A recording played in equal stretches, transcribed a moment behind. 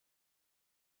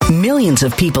Millions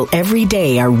of people every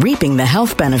day are reaping the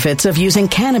health benefits of using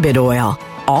cannabis oil,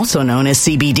 also known as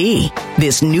CBD.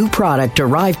 This new product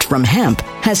derived from hemp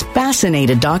has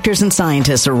fascinated doctors and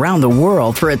scientists around the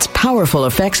world for its powerful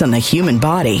effects on the human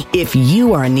body. If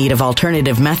you are in need of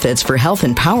alternative methods for health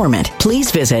empowerment, please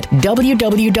visit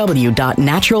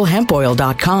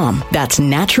www.naturalhempoil.com. That's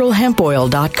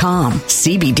naturalhempoil.com.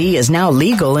 CBD is now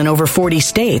legal in over 40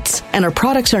 states, and our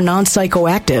products are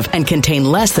non-psychoactive and contain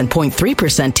less than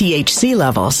 0.3% THC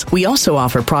levels. We also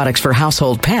offer products for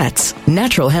household pets.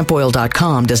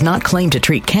 Naturalhempoil.com does not claim to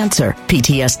treat cancer,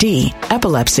 PTSD,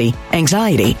 epilepsy,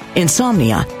 anxiety,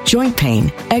 insomnia, joint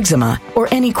pain, eczema, or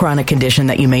any chronic condition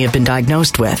that you may have been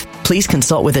diagnosed with. Please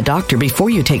consult with a doctor before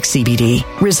you take CBD.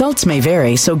 Results may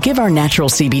vary, so give our natural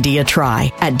CBD a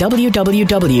try at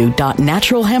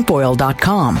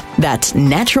www.naturalhempoil.com. That's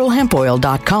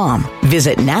naturalhempoil.com.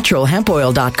 Visit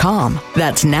naturalhempoil.com.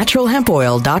 That's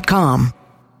naturalhempoil.com.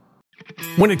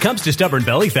 When it comes to stubborn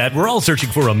belly fat, we're all searching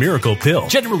for a miracle pill.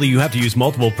 Generally, you have to use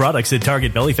multiple products that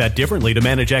target belly fat differently to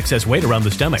manage excess weight around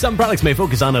the stomach. Some products may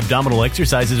focus on abdominal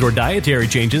exercises or dietary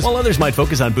changes, while others might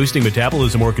focus on boosting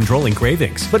metabolism or controlling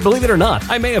cravings. But believe it or not,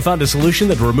 I may have found a solution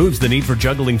that removes the need for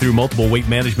juggling through multiple weight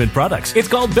management products. It's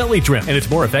called Belly Trim, and it's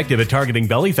more effective at targeting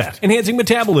belly fat, enhancing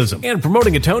metabolism, and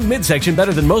promoting a toned midsection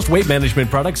better than most weight management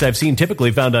products I've seen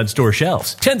typically found on store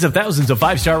shelves. Tens of thousands of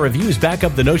 5-star reviews back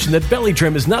up the notion that Belly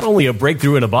Trim is not only a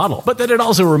breakthrough in a bottle, but that it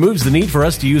also removes the need for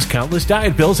us to use countless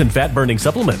diet pills and fat-burning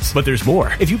supplements. But there's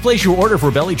more. If you place your order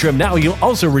for Belly Trim now, you'll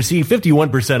also receive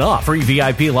 51% off, free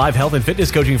VIP live health and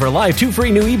fitness coaching for life, 2 free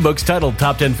new ebooks titled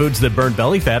Top 10 Foods That Burn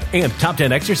Belly Fat and Top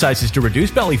 10 Exercises to Reduce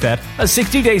Belly Fat, a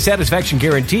 60-day satisfaction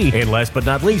guarantee, and last but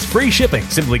not least, free shipping.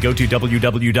 Simply go to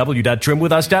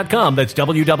www.trimwithus.com. That's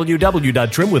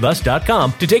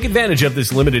www.trimwithus.com to take advantage of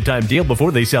this limited time deal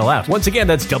before they sell out. Once again,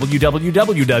 that's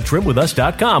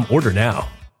www.trimwithus.com. Order now.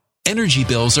 Energy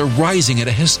bills are rising at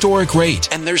a historic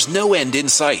rate, and there's no end in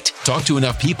sight. Talk to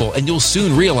enough people, and you'll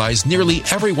soon realize nearly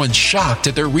everyone's shocked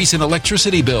at their recent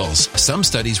electricity bills. Some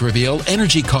studies reveal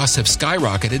energy costs have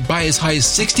skyrocketed by as high as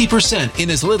 60%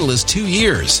 in as little as 2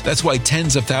 years. That's why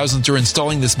tens of thousands are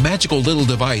installing this magical little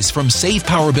device from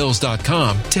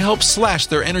SavePowerBills.com to help slash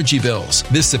their energy bills.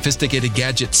 This sophisticated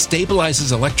gadget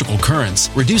stabilizes electrical currents,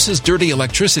 reduces dirty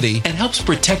electricity, and helps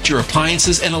protect your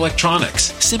appliances and electronics.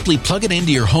 Simply plug it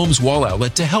into your home's wall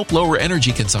outlet to help lower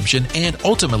energy consumption and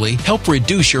ultimately help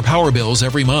reduce your power bills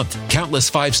every month.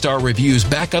 Countless 5-star reviews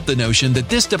back up the notion that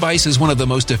this device is one of the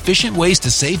most efficient ways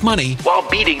to save money while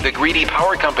beating the greedy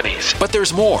power companies. But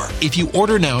there's more. If you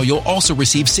order now, you'll also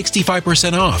receive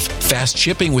 65% off, fast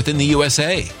shipping within the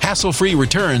USA, hassle-free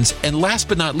returns, and last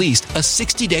but not least, a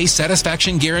 60-day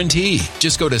satisfaction guarantee.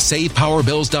 Just go to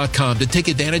SavePowerBills.com to take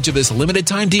advantage of this limited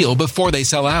time deal before they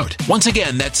sell out. Once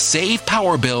again, that's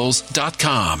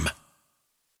SavePowerBills.com.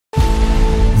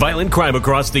 Violent crime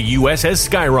across the U.S. has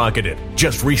skyrocketed.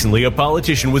 Just recently, a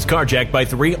politician was carjacked by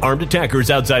 3 armed attackers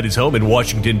outside his home in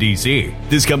Washington, D.C.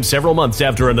 This comes several months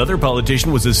after another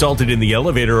politician was assaulted in the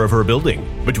elevator of her building.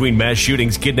 Between mass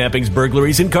shootings, kidnappings,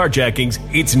 burglaries, and carjackings,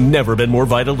 it's never been more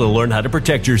vital to learn how to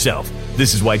protect yourself.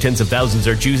 This is why tens of thousands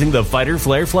are choosing the Fighter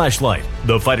Flare flashlight.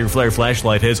 The Fighter Flare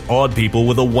flashlight has awed people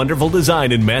with a wonderful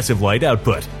design and massive light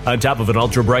output. On top of an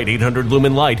ultra-bright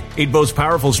 800-lumen light, it boasts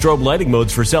powerful strobe lighting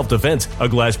modes for self-defense, a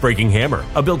glass-breaking hammer,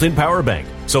 a built-in power bank,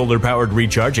 solar-powered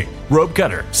recharging, rope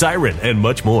cutter, siren, and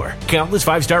much more. Countless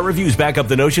 5-star reviews back up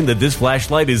the notion that this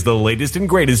flashlight is the latest and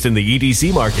greatest in the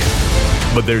EDC market.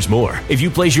 But there's more. If you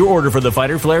place your order for the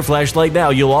Fighter Flare flashlight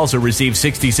now, you'll also receive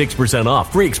 66%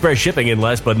 off, free express shipping, and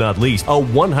last but not least, a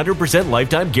 100%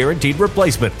 lifetime guaranteed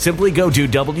replacement. Simply go to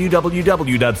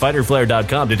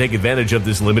www.fighterflare.com to take advantage of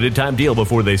this limited time deal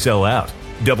before they sell out.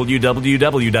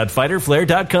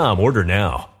 www.fighterflare.com. Order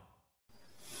now.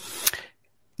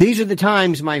 These are the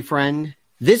times, my friend.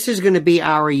 This is going to be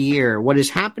our year. What is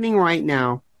happening right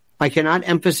now, I cannot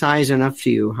emphasize enough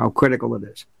to you how critical it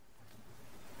is.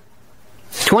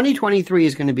 2023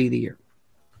 is going to be the year.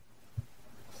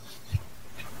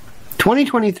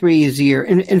 2023 is the year.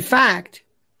 In fact,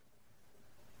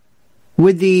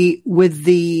 with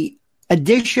the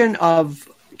addition of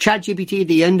ChatGPT at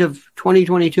the end of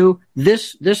 2022,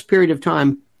 this period of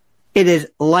time, it is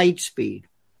light speed.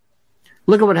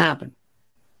 Look at what happened.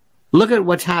 Look at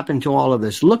what's happened to all of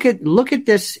this. Look at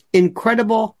this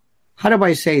incredible, how do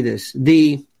I say this?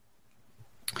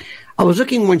 I was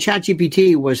looking when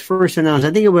ChatGPT was first announced.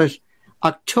 I think it was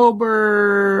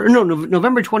November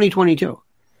 2022.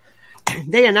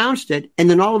 They announced it, and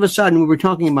then all of a sudden we were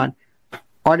talking about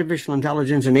artificial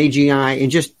intelligence and AGI, and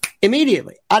just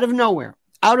immediately, out of nowhere,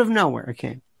 it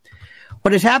came.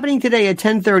 What is happening today at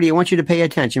 10:30, I want you to pay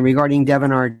attention regarding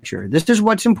Devon Archer. This is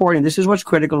what's important. This is what's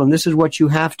critical. And this is what you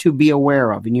have to be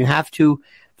aware of. And you have to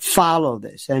follow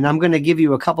this. And I'm going to give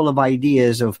you a couple of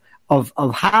ideas of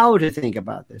how to think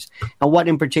about this and what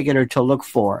in particular to look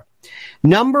for.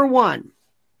 Number one,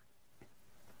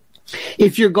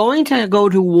 if you're going to go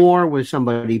to war with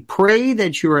somebody, pray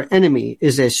that your enemy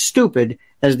is as stupid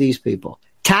as these people.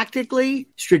 Tactically,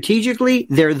 strategically,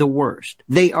 they're the worst.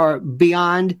 They are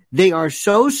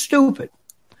so stupid.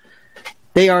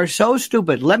 They are so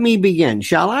stupid. Let me begin,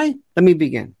 shall I? Let me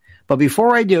begin. But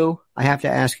before I do, I have to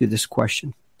ask you this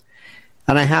question.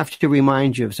 And I have to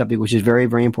remind you of something which is very,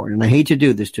 very important. And I hate to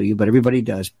do this to you, but everybody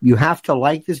does. You have to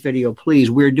like this video,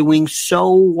 please. We're doing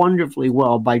so wonderfully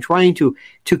well by trying to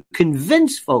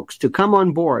convince folks to come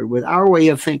on board with our way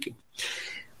of thinking.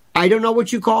 I don't know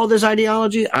what you call this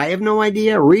ideology. I have no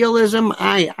idea. Realism,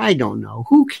 I don't know.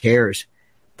 Who cares?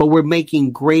 But we're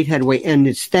making great headway. And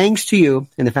it's thanks to you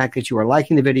and the fact that you are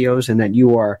liking the videos and that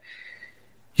you are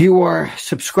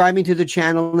subscribing to the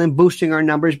channel and boosting our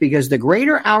numbers, because the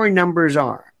greater our numbers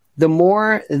are, the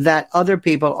more that other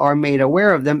people are made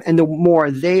aware of them and the more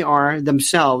they are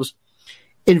themselves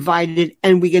invited,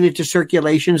 and we get into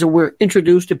circulations and we're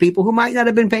introduced to people who might not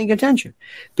have been paying attention,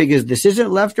 because this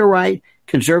isn't left or right,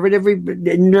 conservative.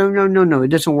 No. It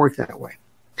doesn't work that way.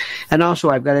 And also,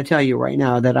 I've got to tell you right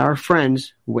now that our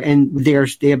friends, and they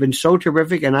have been so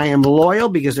terrific, and I am loyal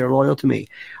because they're loyal to me.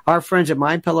 Our friends at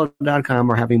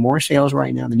MyPillow.com are having more sales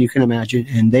right now than you can imagine,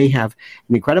 and they have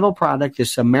an incredible product,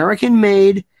 this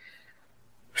American-made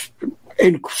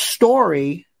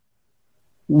story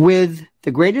with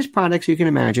the greatest products you can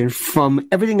imagine, from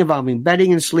everything involving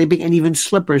bedding and sleeping and even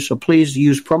slippers. So please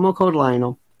use promo code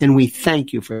Lionel, and we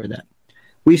thank you for that.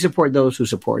 We support those who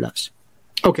support us.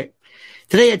 Okay.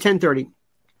 Today at 10:30,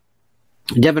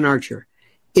 Devon Archer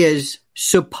is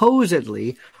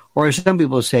supposedly, or as some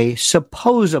people say,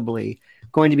 supposedly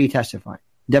going to be testifying.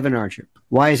 Devon Archer.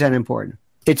 Why is that important?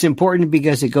 It's important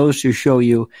because it goes to show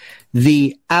you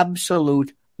the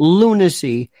absolute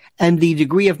lunacy and the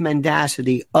degree of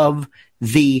mendacity of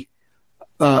the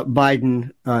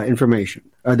Biden information,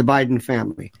 or the Biden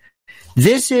family.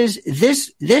 This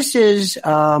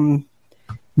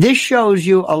shows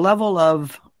you a level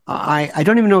of, I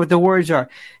don't even know what the words are.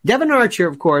 Devon Archer,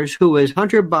 of course, who is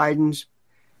Hunter Biden's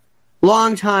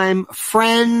longtime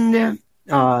friend,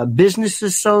 business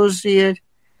associate,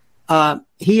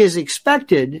 he is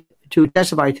expected to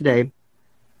testify today,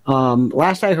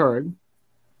 last I heard,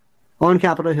 on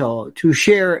Capitol Hill, to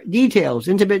share details,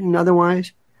 intimate and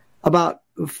otherwise, about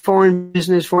foreign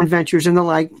business, foreign ventures, and the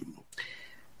like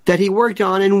that he worked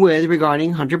on and with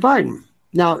regarding Hunter Biden.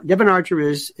 Now, Devon Archer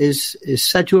is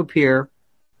set to appear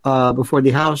before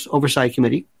the House Oversight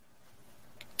Committee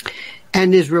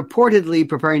and is reportedly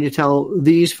preparing to tell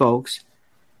these folks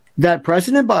that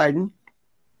President Biden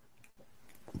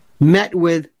met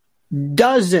with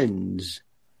dozens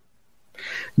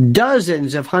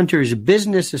of Hunter's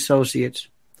business associates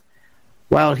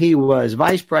while he was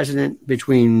vice president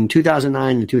between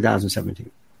 2009 and 2017.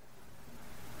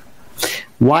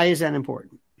 Why is that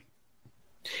important?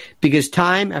 Because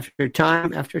time after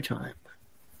time after time,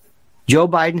 Joe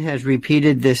Biden has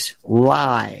repeated this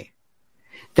lie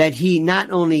that he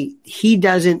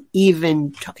doesn't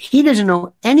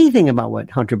know anything about what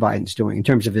Hunter Biden's doing in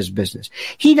terms of his business.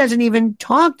 He doesn't even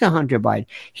talk to Hunter Biden.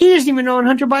 He doesn't even know what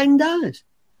Hunter Biden does.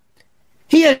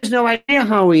 He has no idea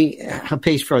how he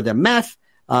pays for the meth,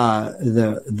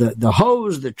 the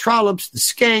hoes, the trollops, the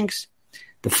skanks,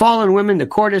 the fallen women, the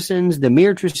courtesans, the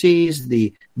myrtresses,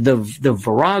 the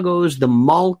viragos, the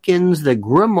malkins, the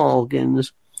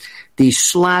grimalkins, the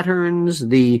slatterns,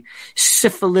 the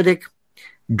syphilitic,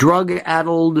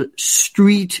 drug-addled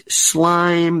street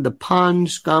slime, the pond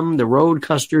scum, the road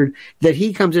custard that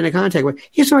he comes into contact with.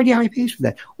 He has no idea how he pays for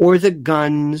that. Or the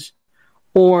guns,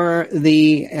 or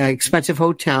the expensive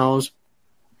hotels,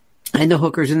 and the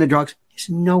hookers and the drugs. He has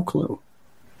no clue.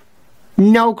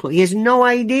 No clue. He has no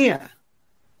idea.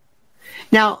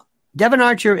 Now, Devon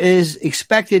Archer is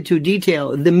expected to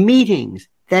detail the meetings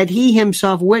that he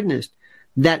himself witnessed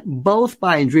that both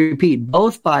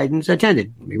Bidens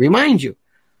attended. Let me remind you,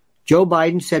 Joe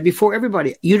Biden said before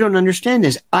everybody, you don't understand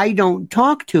this. I don't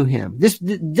talk to him. This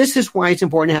is why it's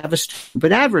important to have a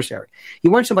stupid adversary.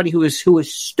 You want somebody who is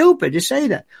stupid to say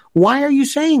that. Why are you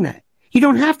saying that? You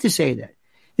don't have to say that.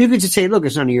 You could just say, look,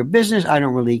 it's none of your business. I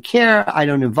don't really care. I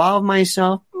don't involve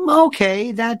myself.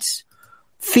 Okay, that's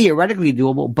theoretically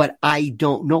doable, but I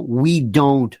don't know. We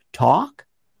don't talk.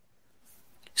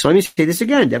 So let me say this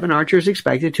again. Devon Archer is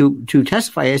expected to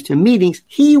testify as to meetings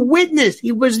he witnessed.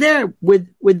 He was there with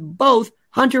both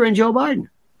Hunter and Joe Biden.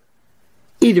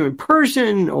 either in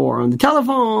person or on the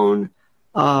telephone.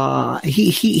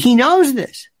 He knows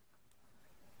this.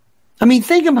 I mean,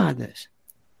 think about this.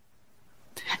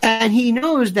 And he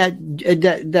knows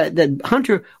that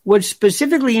Hunter would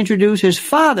specifically introduce his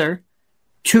father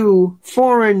to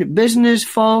foreign business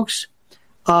folks.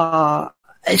 So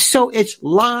it's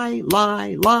lie.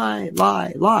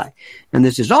 And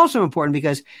this is also important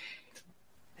because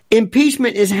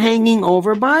impeachment is hanging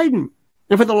over Biden.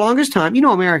 And for the longest time,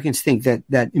 Americans think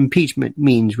that impeachment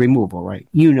means removal, right?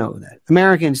 You know that.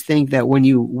 Americans think that when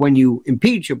you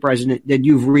impeach a president, that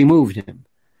you've removed him.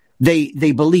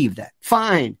 They believe that.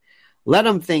 Fine. Let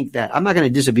them think that. I'm not going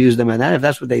to disabuse them of that. If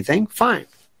that's what they think, fine.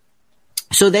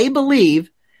 So they believe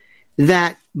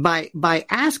that by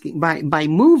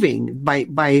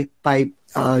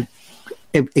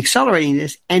accelerating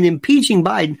this and impeaching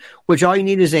Biden, which all you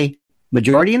need is a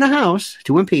majority in the House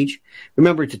to impeach.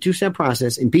 Remember, it's a two-step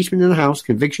process: impeachment in the House,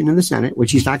 conviction in the Senate,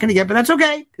 which he's not going to get, but that's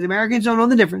okay because Americans don't know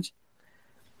the difference.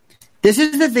 This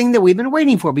is the thing that we've been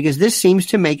waiting for because this seems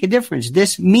to make a difference.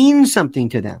 This means something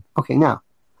to them. Okay, now,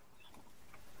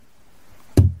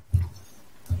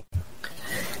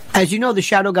 as you know, the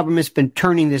shadow government's been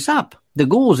turning this up. The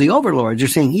ghouls, the overlords, are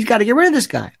saying he's got to get rid of this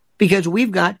guy because we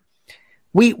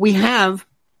have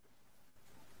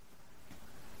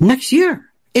next year.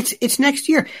 It's next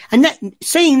year. And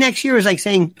saying next year is like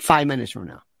saying 5 minutes from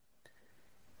now.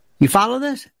 You follow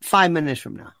this? 5 minutes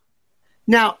from now.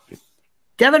 Now,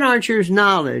 Devon Archer's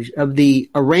knowledge of the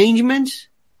arrangements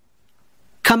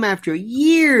come after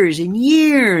years and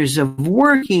years of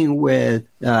working with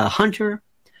Hunter,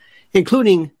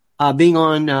 including being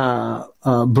on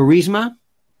Burisma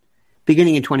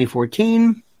beginning in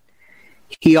 2014.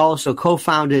 He also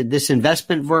co-founded this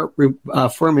investment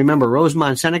firm, remember,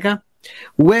 Rosemont Seneca,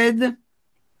 with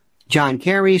John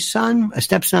Kerry's son, a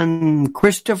stepson,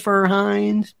 Christopher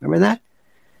Hines. Remember that?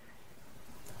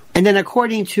 And then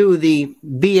according to the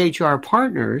BHR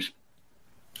partners,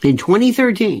 in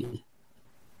 2013,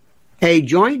 a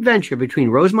joint venture between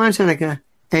Rosemont Seneca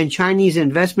and Chinese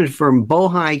investment firm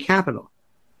Bohai Capital,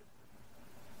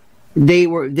 they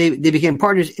became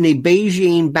partners in a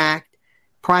Beijing-backed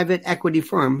private equity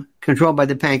firm controlled by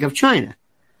the Bank of China.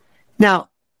 Now,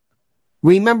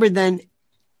 remember then,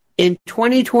 in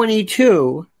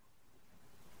 2022,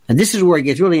 and this is where it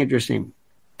gets really interesting,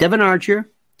 Devon Archer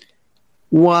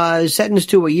was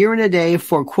sentenced to a year and a day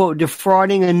for, quote,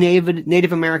 defrauding a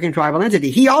Native American tribal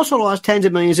entity. He also lost tens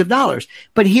of millions of dollars.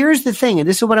 But here's the thing, and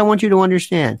this is what I want you to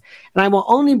understand, and I will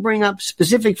only bring up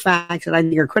specific facts that I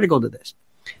think are critical to this.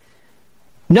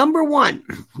 Number one,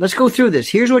 let's go through this.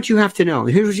 Here's what you have to know.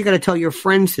 Here's what you got to tell your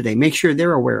friends today. Make sure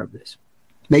they're aware of this.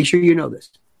 Make sure you know this.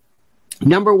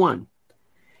 Number one,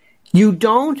 you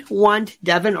don't want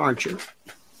Devon Archer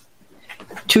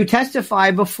to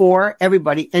testify before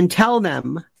everybody and tell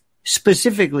them,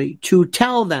 specifically to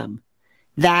tell them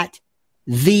that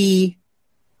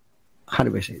how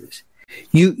do I say this?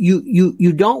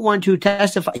 You don't want to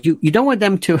testify. You don't want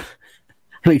them to,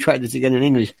 let me try this again in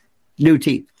English. New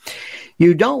teeth.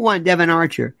 You don't want Devon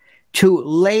Archer to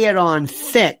lay it on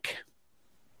thick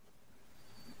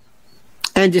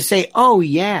and to say, oh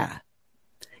yeah,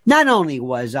 not only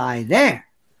was I there,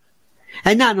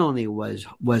 and not only was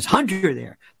Hunter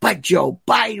there, but Joe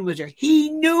Biden was there. He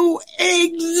knew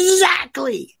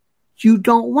exactly. You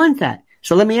don't want that.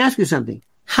 So let me ask you something.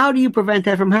 How do you prevent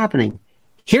that from happening?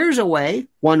 Here's a way,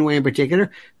 one way in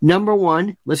particular. Number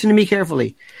one, listen to me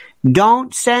carefully.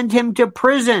 Don't send him to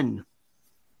prison.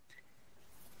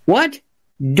 What?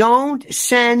 Don't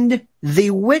send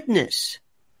the witness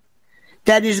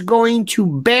that is going to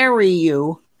bury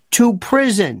you to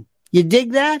prison. You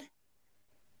dig that?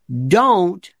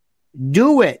 Don't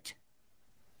do it.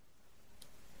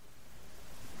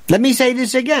 Let me say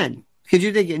this again, because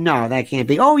you're thinking, no, that can't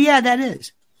be. Oh, yeah, that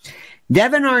is.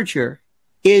 Devon Archer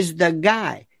is the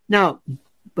guy. Now,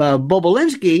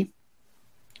 Bobulinski,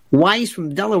 Weiss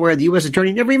from Delaware, the U.S.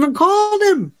 attorney, never even called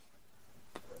him.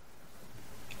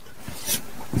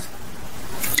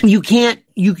 You can't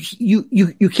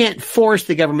force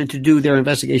the government to do their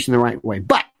investigation the right way.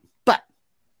 But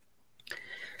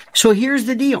so here's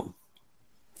the deal,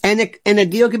 and a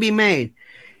deal can be made.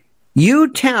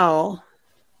 You tell,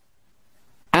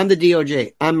 I'm the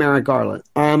DOJ, I'm Merrick Garland,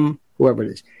 I'm whoever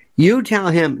it is. You tell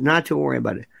him not to worry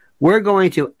about it. We're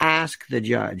going to ask the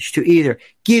judge to either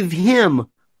give him,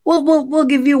 we'll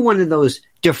give you one of those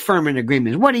deferment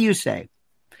agreements. What do you say?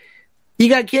 You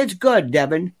got kids? Good,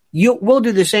 Devon. We'll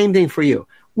do the same thing for you.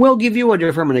 We'll give you a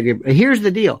deferment agreement. Here's the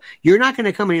deal. You're not going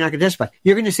to come and you're not going to testify.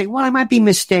 You're going to say, well, I might be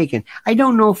mistaken. I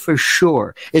don't know for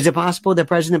sure. Is it possible that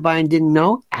President Biden didn't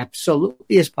know?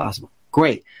 Absolutely, it's possible.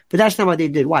 Great. But that's not what they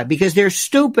did. Why? Because they're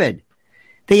stupid.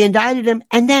 They indicted him.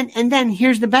 And then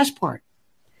here's the best part.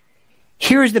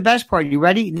 Here's the best part. You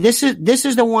ready? This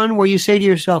is the one where you say to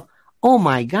yourself, oh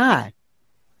my God,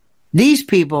 these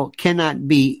people cannot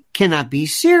be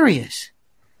serious.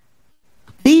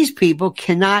 These people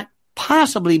cannot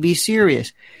possibly be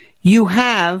serious. You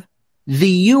have the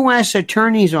U.S.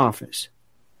 Attorney's Office.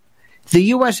 The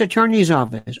U.S. Attorney's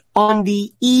Office on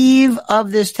the eve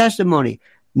of this testimony,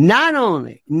 not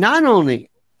only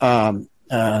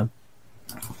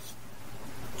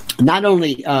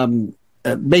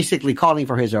basically calling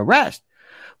for his arrest,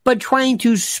 but trying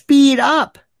to speed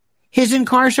up his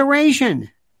incarceration.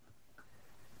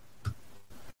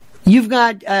 You've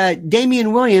got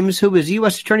Damian Williams, who was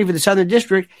U.S. Attorney for the Southern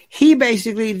District. He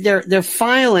basically, they're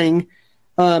filing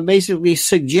basically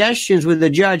suggestions with the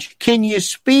judge. Can you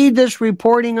speed this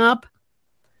reporting up?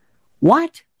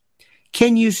 What?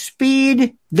 Can you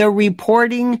speed the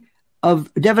reporting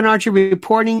of Devon Archer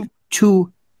reporting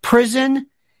to prison?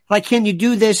 Like, can you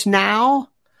do this now?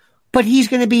 But he's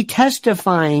going to be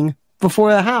testifying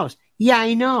before the House. Yeah,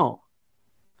 I know.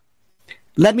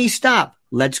 Let me stop.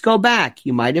 Let's go back.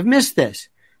 You might have missed this.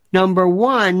 Number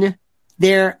one,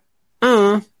 I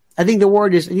think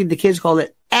the kids call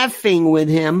it effing with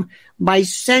him by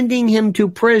sending him to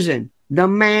prison. The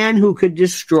man who could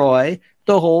destroy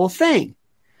the whole thing.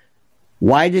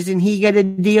 Why doesn't he get a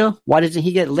deal? Why doesn't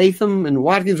he get Latham and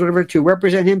Watkins, whatever, to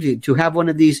represent him, to have one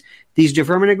of these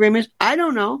deferment agreements? I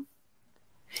don't know.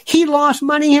 He lost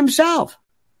money himself.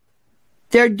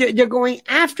 They're going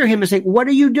after him and saying, what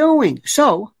are you doing?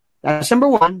 So that's number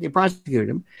one. They prosecuted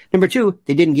him. Number two,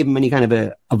 they didn't give him any kind of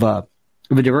a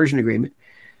diversion agreement.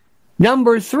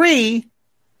 Number three,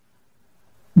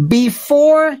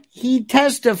 before he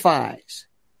testifies,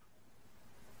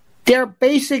 they're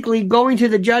basically going to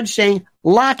the judge saying,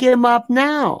 lock him up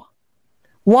now.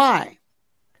 Why?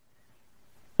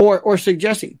 Or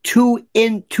suggesting to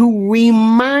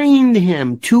remind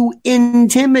him, to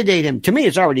intimidate him. To me,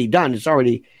 it's already done. It's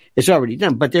already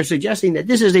done. But they're suggesting that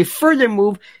this is a further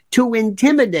move to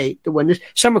intimidate the witness.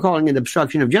 Some are calling it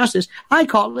obstruction of justice. I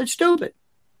call it stupid.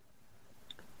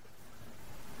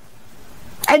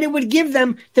 And it would give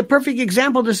them the perfect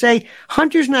example to say,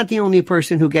 Hunter's not the only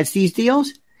person who gets these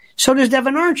deals. So does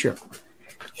Devon Archer.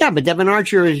 Yeah, but Devon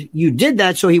Archer, you did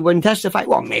that so he wouldn't testify.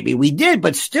 Well, maybe we did,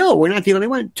 but still, we're not the only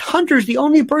one. Hunter's the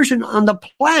only person on the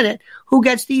planet who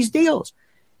gets these deals.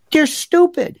 They're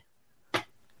stupid.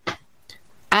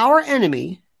 Our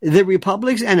enemy, the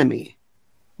Republic's enemy,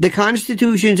 the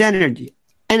Constitution's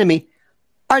enemy,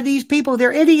 are these people.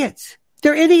 They're idiots.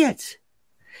 They're idiots.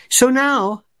 So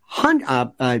now,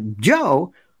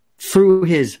 Joe, through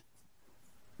his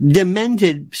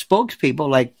demented spokespeople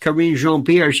like Karine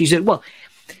Jean-Pierre, she said, well,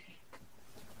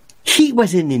 he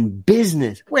wasn't in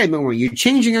business. Wait a minute, were you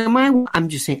changing your mind? I'm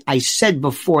just saying, I said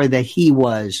before that he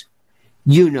was,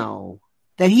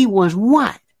 that he was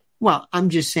what? Well, I'm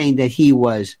just saying that he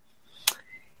was,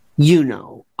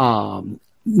 that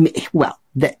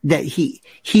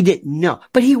he didn't know,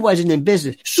 but he wasn't in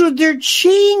business. So they're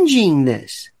changing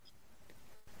this.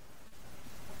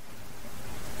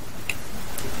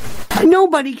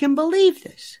 Nobody can believe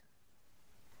this.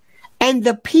 And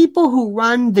the people who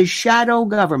run the shadow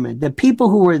government, the people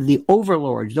who are the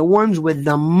overlords, the ones with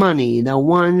the money, the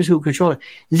ones who control it,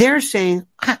 they're saying,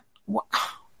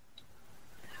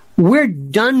 we're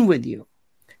done with you.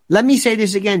 Let me say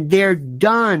this again. They're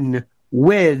done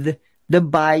with the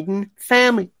Biden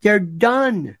family. They're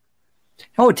done.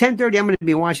 Oh, 10:30, I'm going to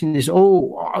be watching this.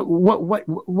 Oh,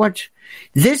 what?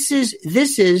 This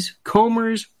is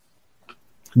Comer's.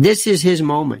 This is his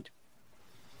moment.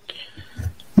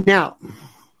 Now,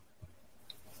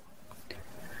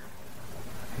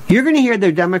 you're going to hear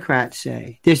the Democrats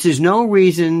say, this is no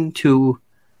reason to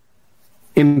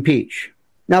impeach.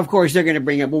 Now, of course, they're going to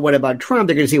bring up, well, what about Trump?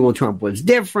 They're going to say, well, Trump was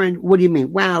different. What do you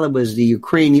mean? Well, it was the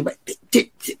Ukrainian.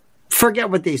 Forget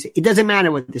what they say. It doesn't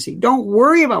matter what they say. Don't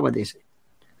worry about what they say.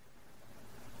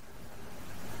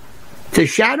 The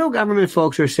shadow government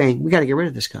folks are saying, we got to get rid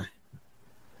of this guy.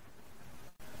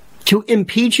 To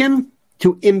impeach him,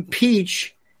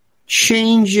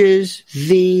 changes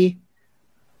the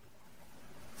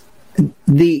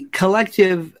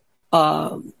collective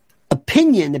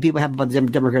opinion that people have about the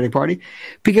Democratic Party,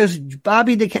 because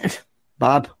Bobby the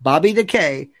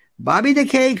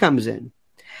K comes in,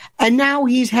 and now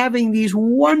he's having these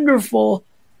wonderful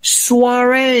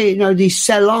soirees, these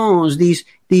salons, these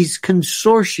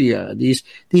consortia,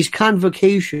 these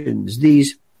convocations,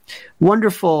 these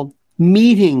wonderful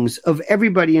meetings of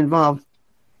everybody involved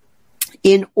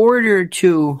in order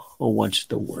to, what's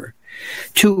the word?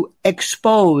 to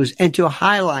expose and to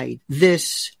highlight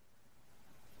this,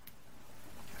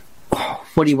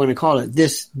 what do you want to call it?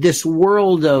 This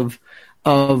world of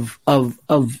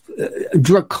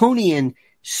draconian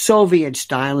Soviet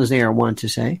style, as they are wont to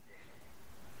say,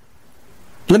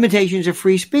 limitations of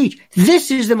free speech.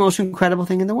 This is the most incredible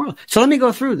thing in the world. So let me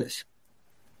go through this.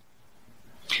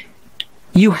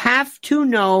 You have to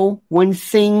know when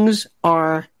things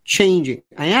are changing.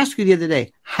 I asked you the other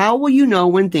day, how will you know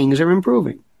when things are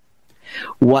improving?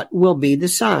 What will be the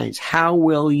signs? How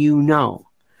will you know?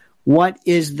 What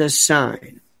is the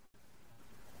sign?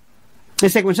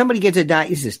 It's like when somebody gets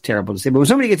this is terrible to say, but when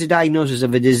somebody gets a diagnosis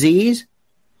of a disease,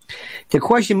 the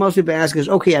question most people ask is,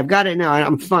 okay, I've got it now.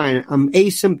 I'm fine. I'm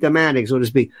asymptomatic, so to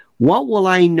speak. What will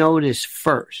I notice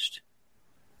first?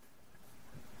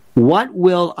 What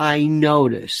will I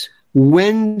notice?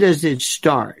 When does it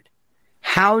start?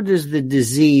 How does the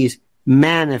disease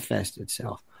manifest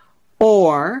itself?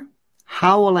 Or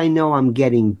how will I know I'm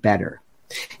getting better?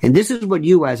 And this is what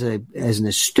you, as an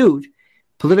astute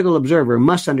political observer,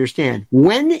 must understand.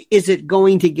 When is it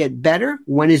going to get better?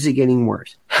 When is it getting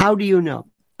worse? How do you know?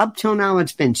 Up till now,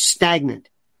 it's been stagnant.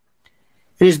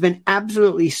 It has been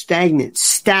absolutely stagnant,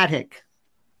 static.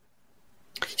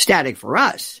 Static for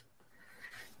us.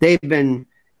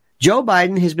 Joe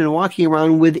Biden has been walking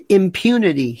around with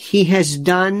impunity. He has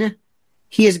gotten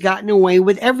away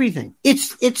with everything.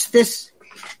 It's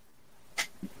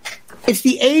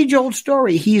the age-old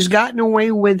story. He's gotten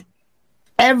away with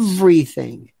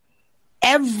everything.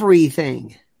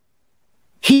 Everything.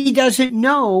 He doesn't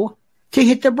know to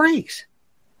hit the brakes.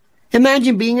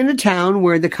 Imagine being in a town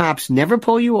where the cops never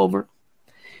pull you over.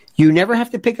 You never have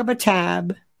to pick up a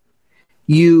tab.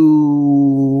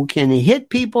 You can hit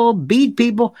people, beat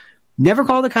people, never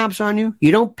call the cops on you.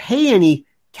 You don't pay any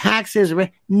taxes,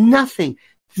 nothing.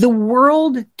 The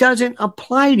world doesn't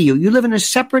apply to you. You live in a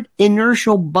separate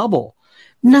inertial bubble.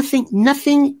 Nothing.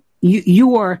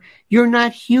 You're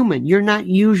not human. You're not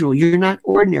usual. You're not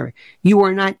ordinary. You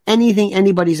are not anything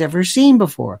anybody's ever seen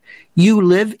before. You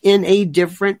live in a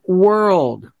different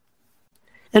world.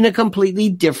 In a completely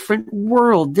different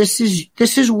world. This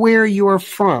is where you're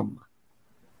from.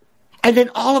 And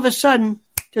then all of a sudden,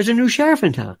 there's a new sheriff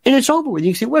in town. And it's over with.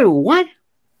 You can say, wait, what?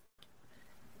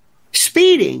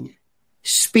 Speeding.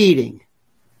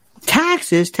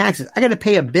 Taxes. I got to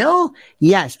pay a bill?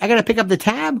 Yes. I got to pick up the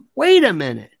tab? Wait a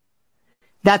minute.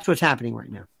 That's what's happening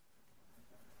right now.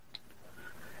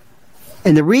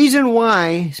 And the reason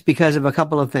why is because of a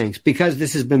couple of things. Because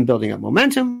this has been building up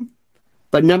momentum.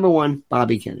 But number one,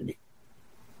 Bobby Kennedy.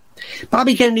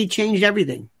 Bobby Kennedy changed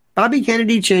everything. It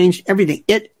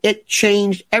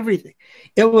changed everything.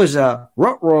 It was a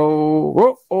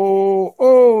ruh-roh,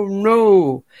 oh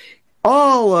no.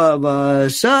 All of a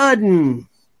sudden.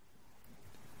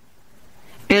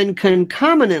 And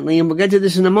concomitantly, and we'll get to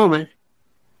this in a moment,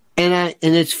 and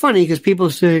it's funny because people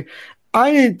say,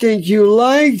 I didn't think you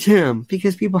liked him,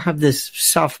 because people have this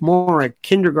sophomoric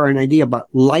kindergarten idea about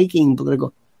liking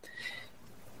political.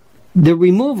 The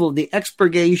removal, the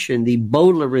expurgation, the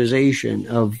Bowdlerization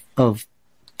of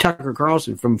Tucker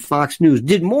Carlson from Fox News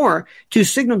did more to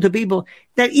signal to people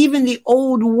that even the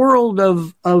old world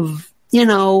of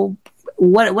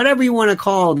whatever you want to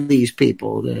call these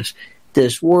people,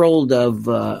 this world of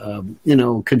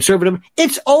conservative,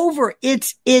 it's over.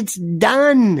 It's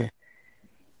done.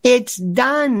 It's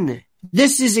done.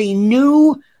 This is a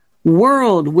new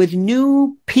world with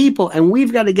new people, and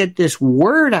we've got to get this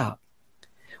word out.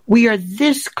 We are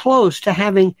this close to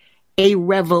having a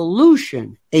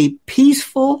revolution, a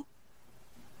peaceful,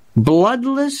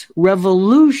 bloodless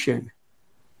revolution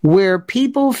where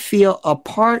people feel a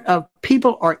part of,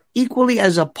 people are equally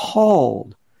as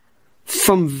appalled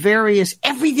from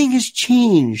everything has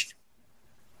changed.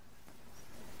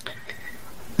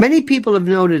 Many people have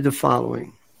noted the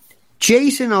following.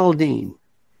 Jason Aldean,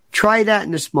 try that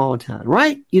in a small town,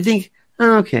 right? You think,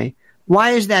 okay,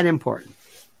 why is that important?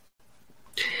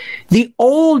 The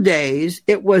old days,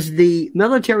 it was the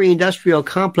military-industrial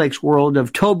complex world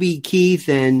of Toby Keith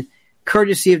and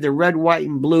courtesy of the red, white,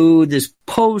 and blue, this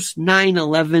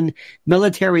post-9/11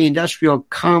 military-industrial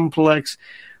complex.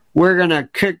 We're going to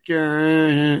kick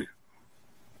your...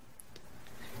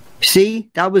 See,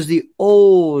 that was the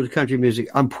old country music.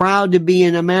 I'm proud to be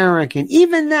an American.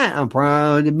 Even that, I'm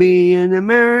proud to be an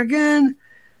American.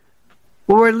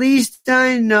 Or at least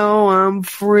I know I'm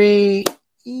free.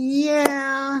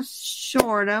 Yeah,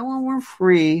 sort of. Well, we're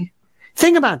free.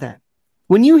 Think about that.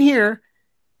 When you hear,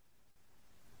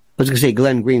 I was going to say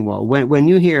Glenn Greenwald. When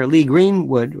you hear Lee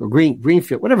Greenwood or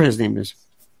Greenfield, whatever his name is,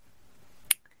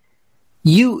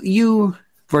 you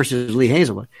versus Lee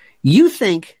Hazelwood, you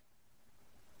think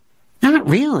Not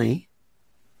really.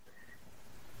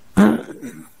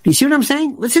 You see what I'm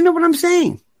saying? Listen to what I'm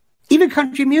saying. Even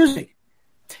country music.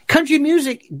 Country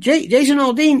music, Jason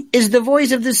Aldean is the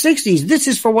voice of the 60s. This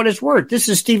is For What It's Worth. This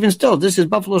is Stephen Still. This is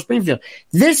Buffalo Springfield.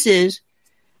 This is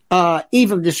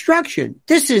Eve of Destruction.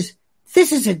 This is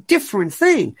a different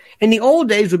thing. In the old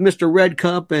days with Mr. Red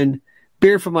Cup and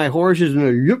Beer for My Horses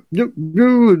and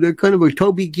they're kind of a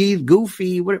Toby Keith,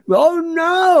 goofy. Whatever.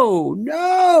 Oh,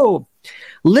 no.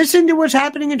 Listen to what's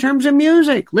happening in terms of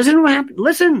music. Listen to what happened.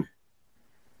 Listen.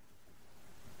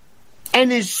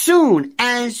 And as soon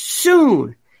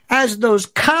as those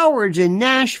cowards in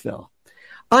Nashville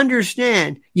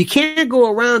understand you can't go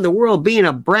around the world being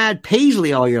a Brad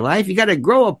Paisley all your life. You got to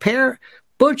grow a pair,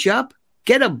 butch up,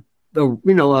 get a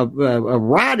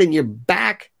rod in your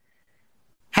back,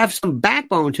 have some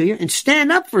backbone to you, and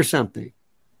stand up for something.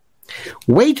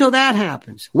 Wait till that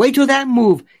happens. Wait till that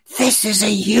move. This is a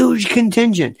huge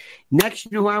contingent. Next,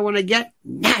 you know who I want to get?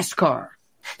 NASCAR.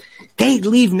 They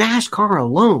leave NASCAR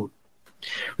alone.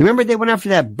 Remember they went after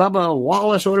that Bubba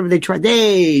Wallace or whatever they tried?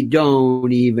 They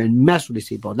don't even mess with these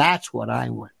people. That's what I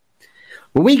want.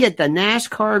 When we get the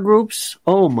NASCAR groups,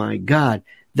 oh my God,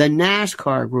 the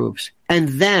NASCAR groups. And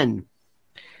then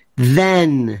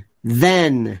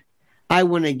I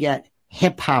want to get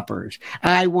hip hoppers.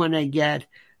 I want to get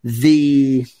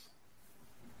the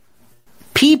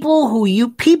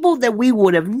people that we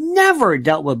would have never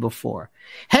dealt with before.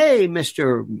 Hey,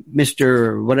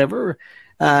 Mr. whatever,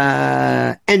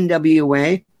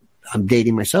 NWA. I'm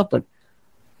dating myself, but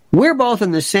we're both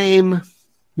in the same.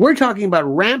 We're talking about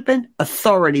rampant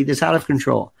authority that's out of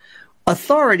control.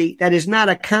 Authority that is not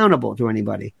accountable to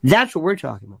anybody. That's what we're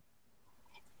talking about.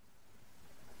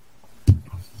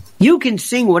 You can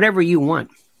sing whatever you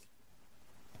want.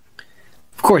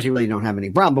 Of course, you really don't have any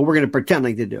problem, but we're going to pretend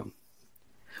like they do.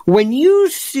 When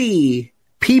you see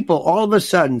people all of a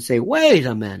sudden say, wait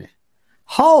a minute,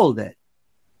 hold it,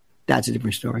 that's a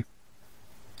different story.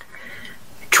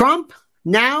 Trump,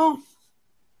 now,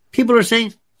 people are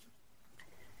saying,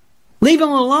 leave him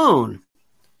alone.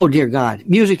 Oh, dear God,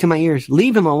 music to my ears,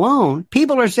 leave him alone.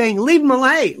 People are saying, leave him alone.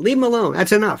 Hey, leave him alone.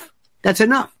 That's enough. That's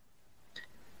enough.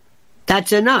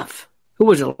 That's enough. Who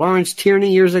was it? Lawrence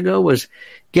Tierney years ago was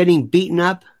getting beaten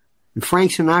up, and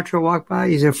Frank Sinatra walked by.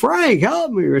 He said, Frank,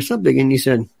 help me, or something. And he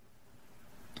said,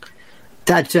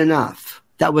 that's enough.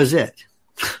 That was it.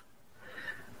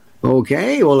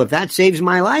 Okay, well, if that saves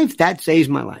my life, that saves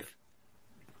my life.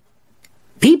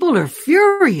 People are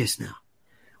furious now.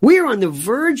 We are on the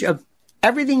verge of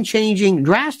everything changing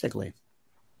drastically.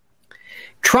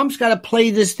 Trump's got to play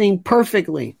this thing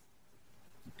perfectly.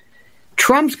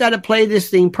 Trump's got to play this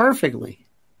thing perfectly.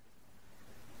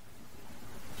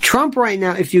 Trump right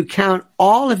now, if you count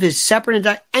all of his separate,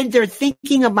 and they're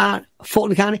thinking about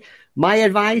Fulton County, my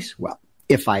advice, well,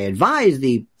 if I advise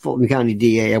the Fulton County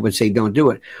DA, I would say don't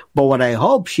do it. But what I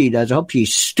hope she does, I hope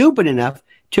she's stupid enough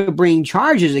to bring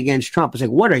charges against Trump. It's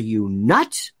like, what, are you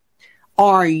nuts?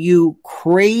 Are you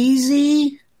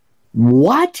crazy?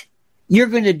 What? You're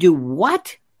going to do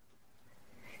what?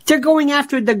 They're going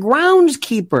after the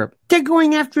groundskeeper. They're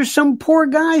going after some poor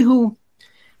guy who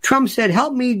Trump said,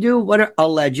 help me do what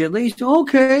allegedly. So,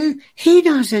 okay, he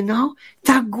doesn't know.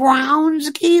 The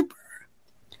groundskeeper.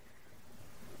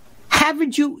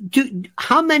 Haven't you,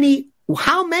 how many,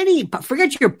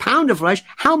 forget your pound of flesh,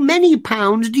 how many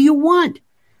pounds do you want?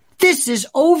 This is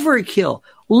overkill.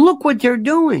 Look what they're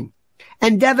doing.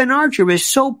 And Devon Archer is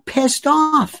so pissed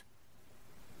off.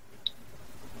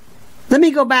 Let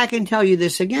me go back and tell you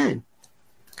this again.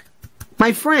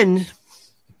 My friend,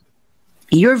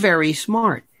 you're very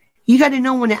smart. You got to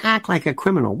know when to act like a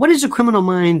criminal. What does a criminal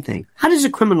mind think? How does a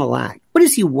criminal act? What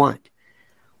does he want?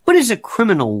 What does a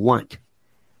criminal want?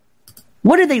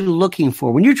 What are they looking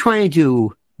for when you're trying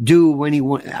to do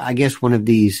anyone? I guess one of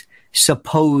these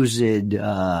supposed, I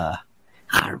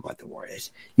don't know what the word is.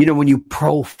 You know, when you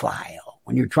profile,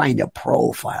 when you're trying to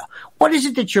profile, what is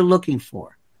it that you're looking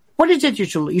for? What is it that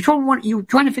you're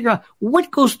trying to figure out what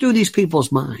goes through these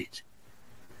people's minds?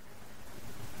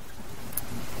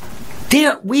 They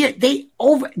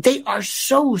are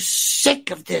so sick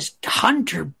of this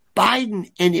Hunter Biden,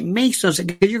 and it makes us,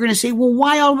 because you're going to say, well,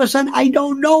 why all of a sudden? I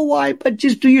don't know why, but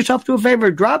just do yourself to a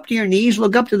favor. Drop to your knees,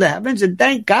 look up to the heavens, and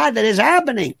thank God that is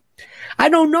happening. I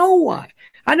don't know why.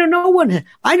 I don't know.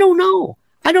 I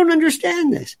don't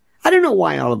understand this. I don't know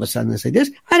why all of a sudden it's like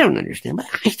this. I don't understand, but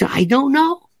I don't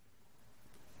know.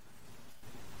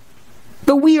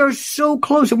 But we are so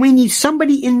close, and we need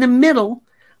somebody in the middle,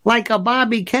 like a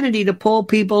Bobby Kennedy, to pull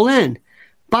people in.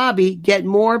 Bobby, get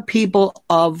more people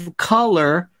of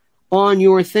color on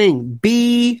your thing.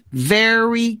 Be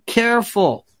very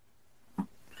careful.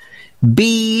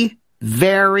 Be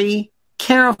very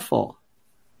careful.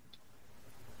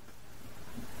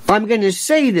 I'm going to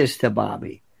say this to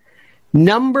Bobby.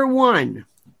 Number one,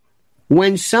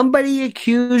 when somebody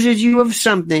accuses you of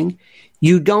something,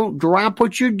 you don't drop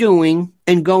what you're doing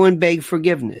and go and beg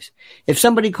forgiveness. If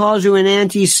somebody calls you an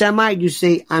anti-Semite, you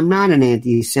say, I'm not an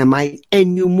anti-Semite,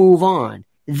 and you move on.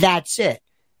 That's it.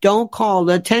 Don't call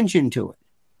attention to it.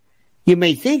 You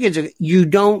may think you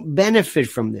don't benefit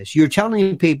from this. You're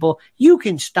telling people, you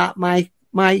can stop my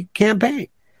campaign.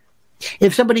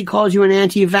 If somebody calls you an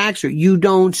anti-vaxxer, you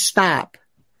don't stop.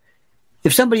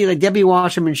 If somebody like Debbie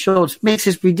Wasserman Schultz makes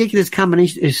this ridiculous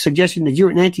combination, suggestion that you're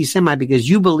an anti-Semite because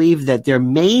you believe that there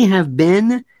may have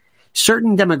been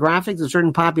certain demographics and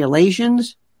certain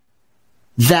populations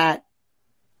that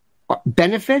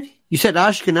benefit. You said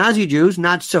Ashkenazi Jews,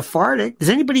 not Sephardic. Does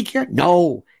anybody care?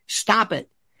 No, stop it.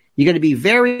 You got to be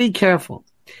very careful.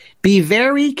 Be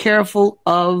very careful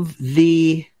of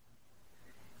the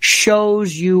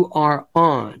shows you are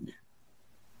on.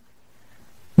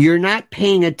 You're not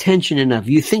paying attention enough.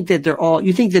 You think that they're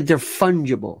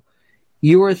fungible.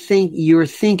 You're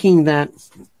thinking that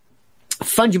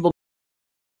fungible.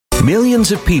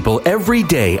 Millions of people every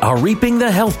day are reaping the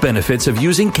health benefits of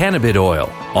using cannabis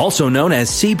oil, also known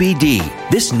as CBD.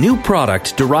 This new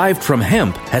product derived from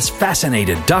hemp has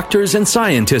fascinated doctors and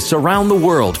scientists around the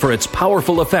world for its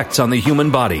powerful effects on the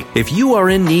human body. If you are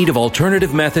in need of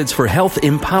alternative methods for health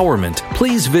empowerment,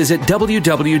 please visit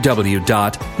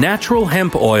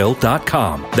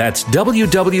www.naturalhempoil.com. That's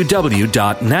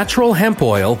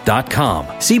www.naturalhempoil.com.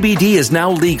 CBD is now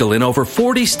legal in over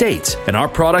 40 states, and our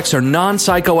products are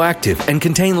non-psychoactive and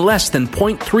contain less than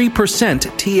 0.3%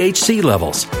 THC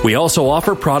levels. We also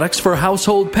offer products for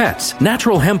household pets.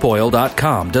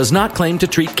 NaturalHempOil.com does not claim to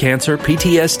treat cancer,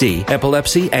 PTSD,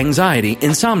 epilepsy, anxiety,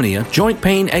 insomnia, joint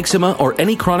pain, eczema, or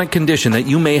any chronic condition that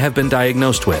you may have been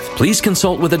diagnosed with. Please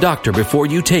consult with a doctor before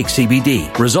you take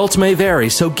CBD. Results may vary,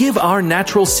 so give our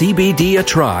natural CBD a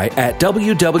try at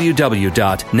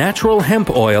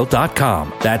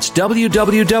www.naturalhempoil.com. That's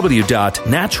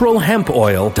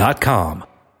www.naturalhempoil.com.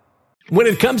 When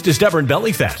it comes to stubborn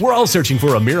belly fat, we're all searching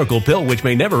for a miracle pill which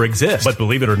may never exist. But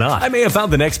believe it or not, I may have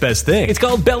found the next best thing. It's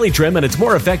called Belly Trim, and it's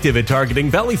more effective at targeting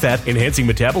belly fat, enhancing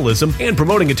metabolism, and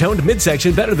promoting a toned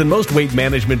midsection better than most weight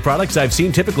management products I've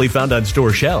seen typically found on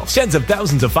store shelves. Tens of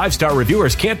thousands of 5-star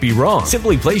reviewers can't be wrong.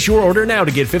 Simply place your order now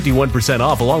to get 51%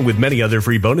 off along with many other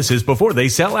free bonuses before they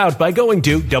sell out by going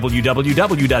to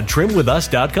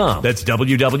www.trimwithus.com. That's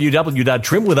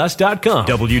www.trimwithus.com.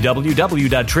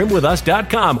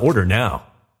 www.trimwithus.com. Order now.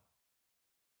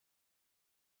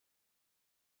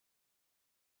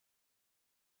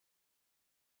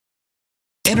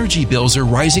 Energy bills are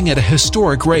rising at a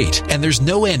historic rate, and there's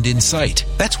no end in sight.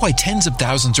 That's why tens of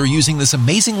thousands are using this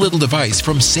amazing little device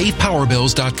from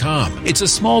SavePowerBills.com. It's a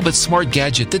small but smart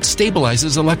gadget that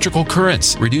stabilizes electrical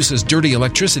currents, reduces dirty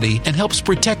electricity, and helps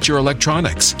protect your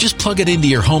electronics. Just plug it into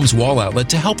your home's wall outlet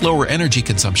to help lower energy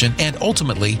consumption and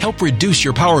ultimately help reduce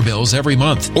your power bills every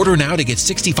month. Order now to get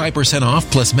 65%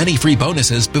 off plus many free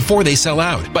bonuses before they sell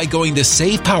out by going to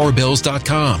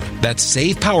SavePowerBills.com. That's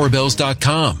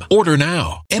SavePowerBills.com. Order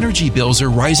now. Energy bills are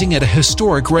rising at a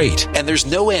historic rate, and there's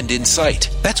no end in sight.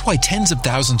 That's why tens of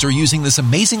thousands are using this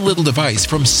amazing little device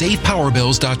from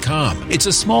SavePowerBills.com. It's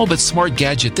a small but smart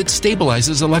gadget that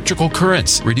stabilizes electrical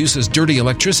currents, reduces dirty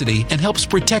electricity, and helps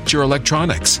protect your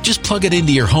electronics. Just plug it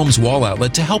into your home's wall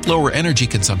outlet to help lower energy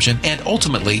consumption and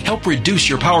ultimately help reduce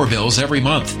your power bills every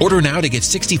month. Order now to get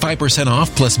 65%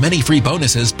 off plus many free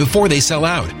bonuses before they sell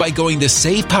out by going to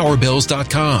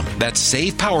SavePowerBills.com. That's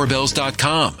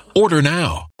SavePowerBills.com. Order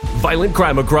now. Violent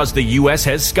crime across the U.S.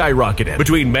 has skyrocketed.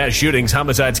 Between mass shootings,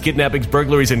 homicides, kidnappings,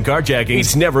 burglaries, and carjacking,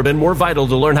 it's never been more vital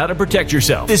to learn how to protect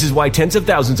yourself. This is why tens of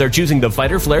thousands are choosing the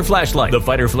Fighter Flare flashlight. The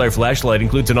Fighter Flare flashlight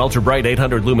includes an ultra-bright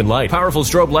 800 lumen light, powerful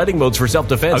strobe lighting modes for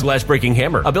self-defense, a glass-breaking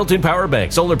hammer, a built-in power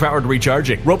bank, solar-powered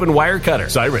recharging, rope and wire cutter,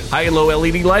 siren, high and low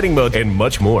LED lighting mode, and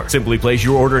much more. Simply place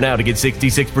your order now to get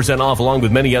 66% off along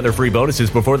with many other free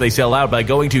bonuses before they sell out by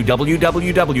going to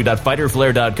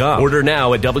www.fighterflare.com. Order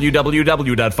now at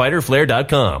www.fighterflare.com.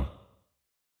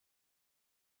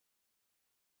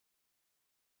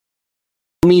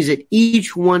 Means that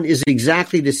each one is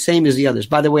exactly the same as the others.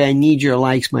 By the way, I need your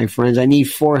likes, my friends. I need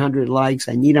 400 likes.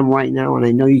 I need them right now, and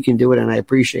I know you can do it, and I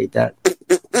appreciate that.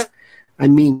 I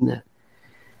mean that.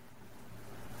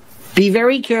 Be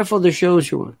very careful of the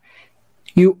shows you're on.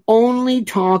 You only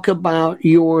talk about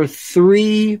your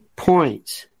 3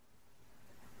 points.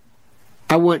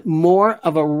 I want more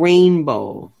of a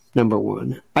rainbow. Number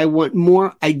one, I want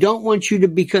more. I don't want you to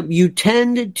become, you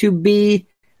tend to be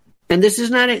And this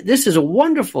is a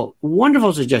wonderful,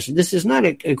 wonderful suggestion. This is not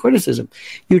a criticism.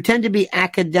 You tend to be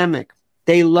academic.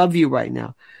 They love you right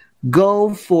now.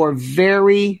 Go for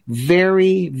very,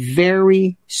 very,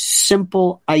 very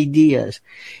simple ideas.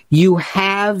 You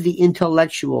have the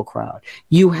intellectual crowd.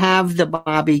 You have the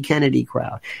Bobby Kennedy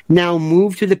crowd. Now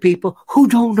move to the people who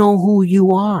don't know who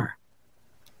you are.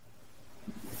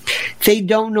 They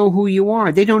don't know who you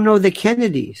are. They don't know the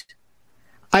Kennedys.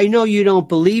 I know you don't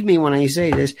believe me when I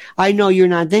say this. I know you're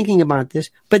not thinking about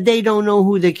this, but they don't know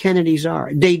who the Kennedys are.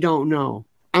 They don't know.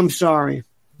 I'm sorry.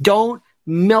 Don't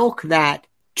milk that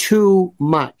too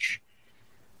much.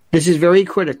 This is very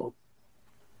critical.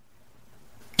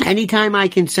 Anytime I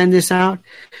can send this out,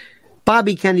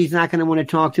 Bobby Kennedy's not going to want to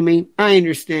talk to me. I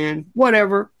understand.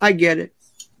 Whatever. I get it.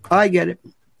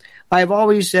 I've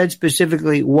always said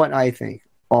specifically what I think.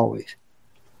 Always.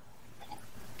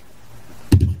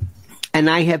 And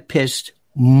I have pissed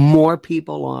more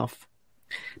people off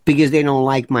because they don't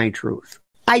like my truth.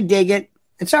 I dig it.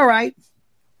 It's all right.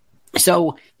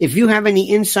 So if you have any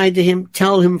insight to him,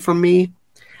 tell him from me.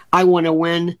 I want to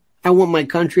win. I want my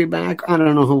country back. I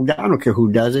don't care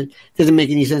who does it. Doesn't make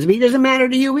any sense to me. It doesn't matter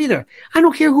to you either. I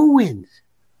don't care who wins.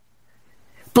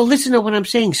 But listen to what I'm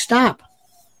saying. Stop.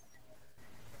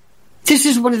 This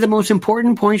is one of the most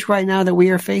important points right now that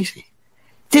we are facing.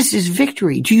 This is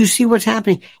victory. Do you see what's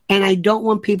happening? And I don't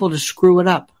want people to screw it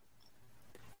up.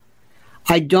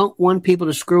 Let's go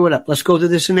through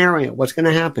the scenario. What's going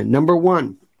to happen? Number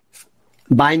one,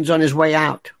 Biden's on his way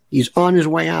out. He's on his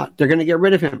way out. They're going to get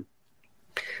rid of him.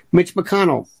 Mitch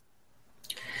McConnell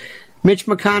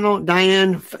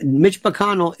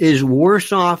is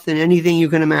worse off than anything you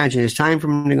can imagine. It's time for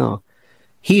him to go.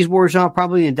 He's worse off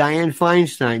probably than Dianne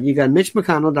Feinstein. You got Mitch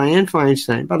McConnell, Dianne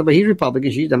Feinstein. By the way, he's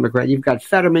Republican. She's Democrat. You've got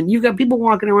Fetterman. You've got people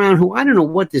walking around who, I don't know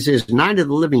what this is, Night of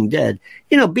the Living Dead.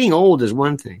 You know, being old is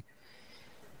one thing.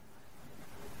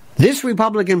 This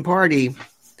Republican Party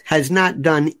has not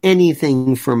done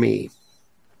anything for me.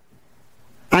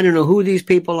 I don't know who these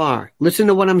people are. Listen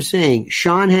to what I'm saying.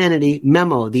 Sean Hannity,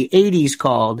 memo, the 80s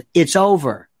called, it's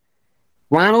over.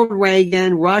 Ronald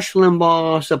Reagan, Rush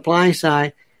Limbaugh, supply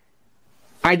side.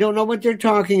 I don't know what they're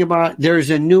talking about.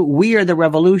 There's a new, we are the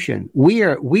revolution. We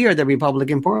are the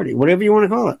Republican Party, whatever you want to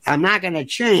call it. I'm not going to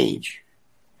change.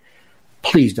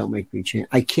 Please don't make me change.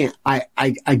 I can't, I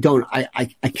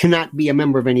cannot be a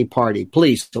member of any party.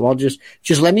 Please. So I'll just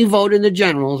let me vote in the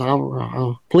generals.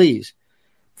 I'll please,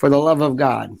 for the love of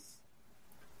God.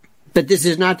 But this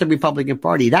is not the Republican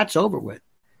Party. That's over with.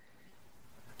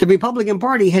 The Republican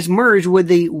Party has merged with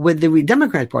the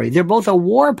Democrat Party. They're both a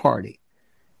war party.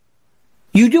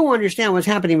 You do understand what's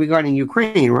happening regarding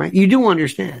Ukraine, right? You do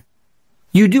understand.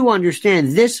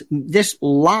 This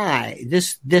lie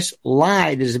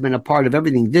that has been a part of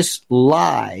everything, this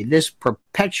lie, this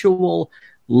perpetual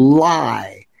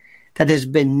lie that has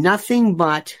been nothing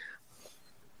but,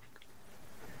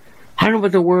 I don't know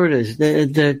what the word is,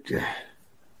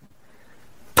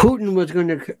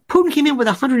 Putin came in with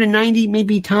 190,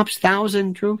 maybe tops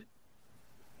 1,000 troops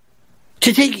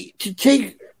to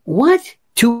take what?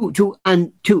 To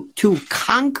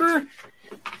conquer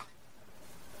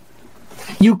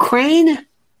Ukraine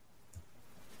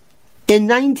in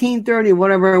 1930,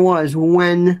 whatever it was,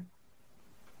 when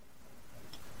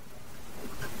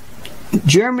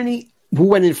Germany, who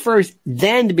went in first,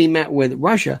 then to be met with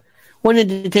Russia, wanted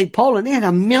to take Poland. They had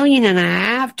 1.5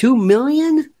 million, 2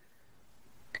 million.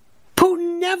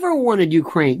 Putin never wanted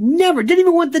Ukraine. Never. Didn't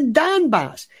even want the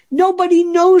Donbass. Nobody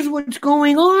knows what's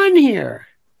going on here.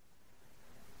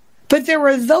 But there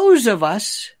are those of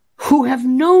us who have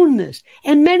known this.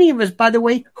 And many of us, by the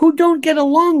way, who don't get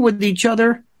along with each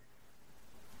other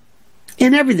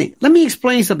in everything. Let me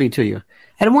explain something to you.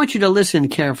 And I want you to listen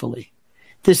carefully.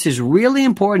 This is really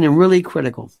important and really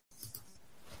critical.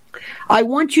 I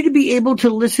want you to be able to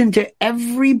listen to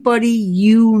everybody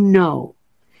you know.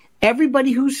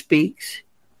 Everybody who speaks.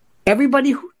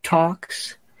 Everybody who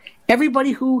talks.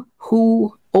 Everybody who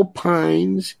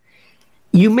opines.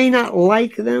 You may not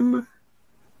like them,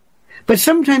 but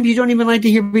sometimes you don't even like to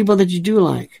hear people that you do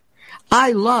like.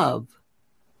 I love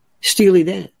Steely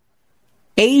Dan.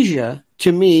 Asia,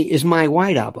 to me, is my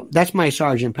White Album. That's my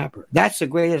Sgt. Pepper. That's the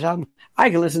greatest album. I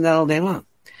can listen to that all day long.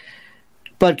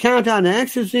 But Countdown to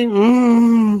Ecstasy,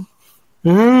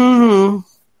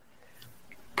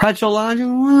 Pretzel Logic,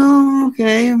 well,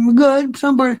 okay, good,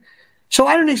 somewhere. So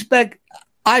I don't expect.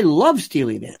 I love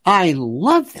Steely Dan. I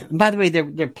love them. And by the way,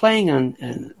 they're playing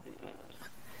on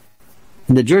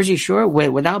the Jersey Shore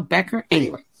without Becker.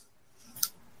 Anyway.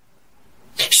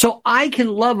 So I can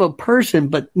love a person,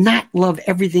 but not love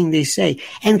everything they say.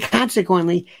 And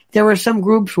consequently, there are some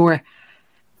groups where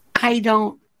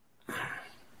I'm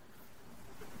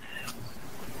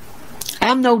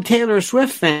no Taylor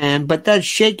Swift fan, but that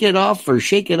Shake It Off or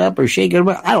Shake It Up or Shake It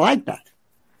Up, I like that.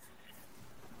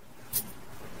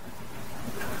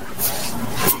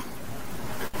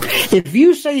 If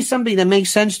you say something that makes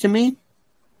sense to me,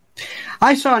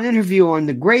 I saw an interview on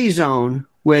The Gray Zone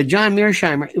with John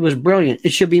Mearsheimer. It was brilliant.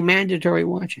 It should be mandatory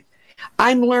watching.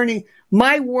 I'm learning.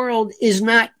 My world is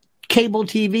not cable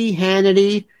TV,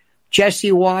 Hannity,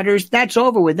 Jesse Waters. That's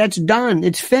over with. That's done.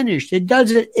 It's finished.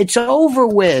 It's over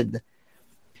with.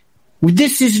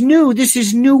 This is new. This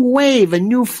is new wave, a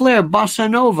new flair, bossa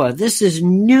nova. This is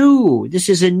new. This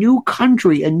is a new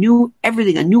country, a new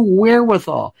everything, a new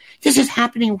wherewithal. This is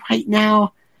happening right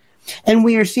now. And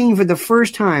we are seeing for the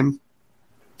first time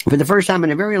in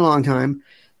a very long time,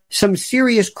 some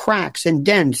serious cracks and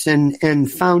dents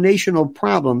and foundational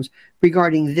problems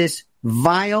regarding this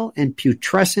vile and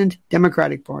putrescent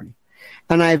Democratic Party.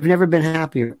 And I've never been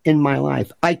happier in my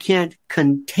life. I can't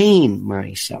contain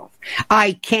myself.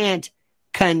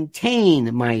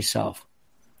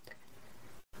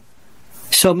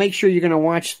 So make sure you're going to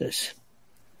watch this.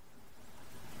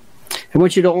 I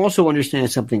want you to also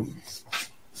understand something.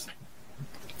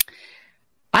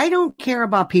 I don't care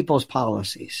about people's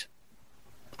policies.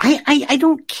 I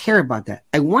don't care about that.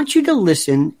 I want you to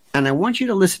listen, and I want you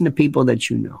to listen to people that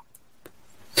you know.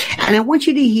 And I want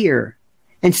you to hear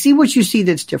and see what you see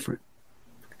that's different.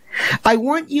 I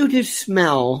want you to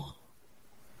smell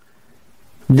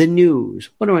the news.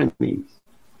 What do I mean?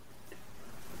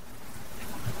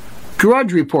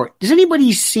 Drudge Report. Has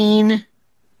anybody seen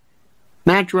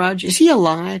Matt Drudge? Is he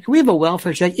alive? Can we have a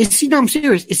welfare check? No, I'm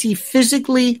serious. Is he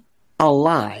physically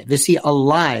alive? Is he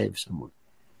alive somewhere?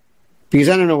 Because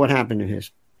I don't know what happened to his.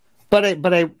 But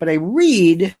I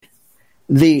read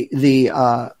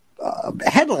the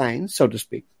headlines, so to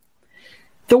speak,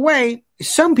 the way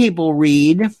some people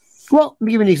read. Well, let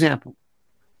me give you an example.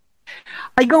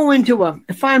 I go into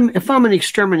if I'm an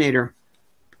exterminator,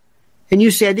 and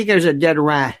you say, I think there's a dead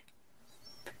rat,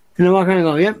 and I walk around and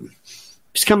go, yep,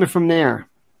 it's coming from there.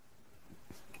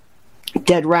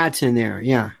 Dead rats in there,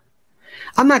 yeah.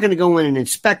 I'm not going to go in and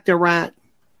inspect the rat.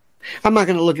 I'm not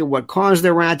going to look at what caused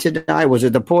the rat to die. Was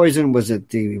it the poison? Was it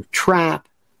the trap?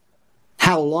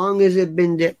 How long has it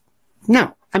been dead?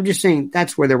 No, I'm just saying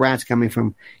that's where the rat's coming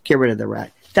from. Get rid of the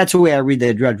rat. That's the way I read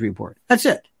the Drudge Report. That's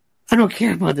it. I don't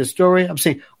care about the story. I'm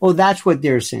saying, oh, that's what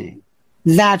they're saying.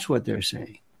 That's what they're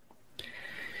saying.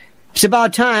 It's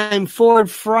about time Ford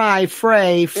Free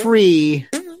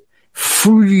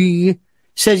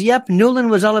says, yep,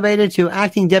 Newland was elevated to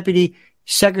acting deputy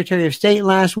Secretary of State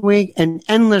last week. An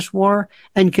endless war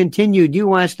and continued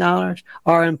U.S. dollars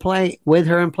are in play with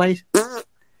her in place.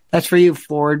 That's for you,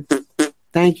 Ford.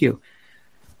 Thank you.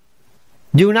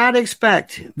 Do not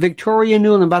expect Victoria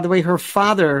Newland. By the way, her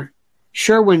father,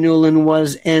 Sherwin Newland,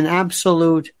 was an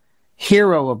absolute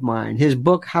hero of mine. His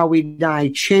book, How We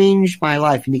Die, changed my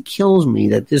life. And it kills me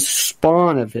that this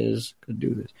spawn of his could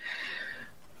do this.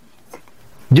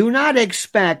 Do not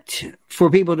expect for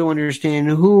people to understand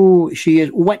who she is,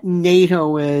 what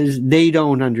NATO is. They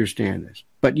don't understand this.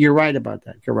 But you're right about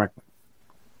that, correctly.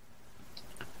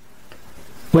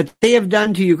 What they have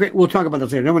done to Ukraine, we'll talk about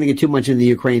this later. I don't want to get too much into the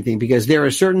Ukraine thing because there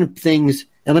are certain things,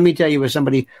 and let me tell you as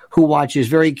somebody who watches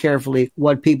very carefully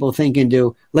what people think and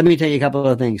do, let me tell you a couple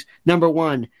of things. Number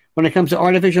one, when it comes to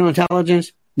artificial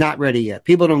intelligence, not ready yet.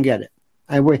 People don't get it.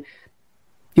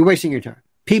 You're wasting your time.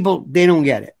 People, they don't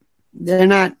get it. They're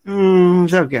not,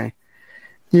 it's okay.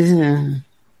 It's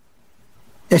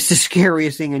the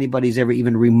scariest thing anybody's ever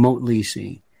even remotely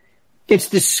seen. It's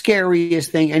the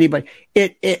scariest thing anybody.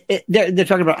 They're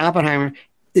talking about Oppenheimer.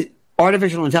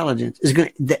 Artificial intelligence is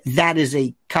going. That is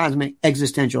a cosmic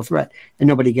existential threat, and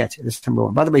nobody gets it. That's number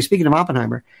one. By the way, speaking of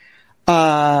Oppenheimer,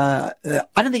 I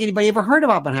don't think anybody ever heard of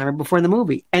Oppenheimer before the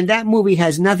movie, and that movie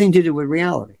has nothing to do with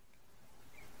reality.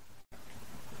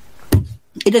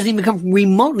 It doesn't even come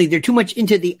remotely. They're too much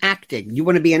into the acting. You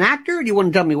want to be an actor, or do you want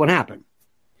to tell me what happened?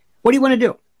 What do you want to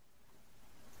do?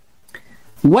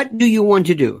 What do you want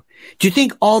to do? Do you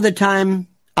think all the time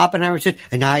Oppenheimer said,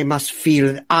 and I must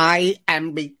feel that I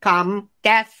am become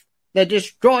death, the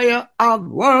destroyer of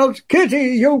worlds?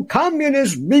 Kitty, you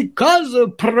communist, because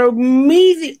of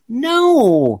Prometheus.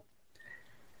 No.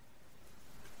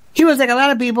 He was like a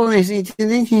lot of people, and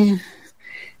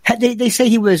they say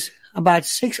he was about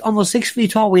almost 6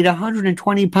 feet tall, weighed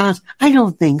 120 pounds. I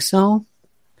don't think so.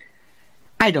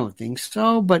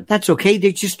 But that's okay.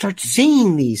 They just start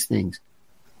seeing these things.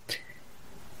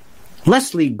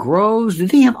 Leslie Groves, did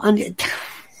they have...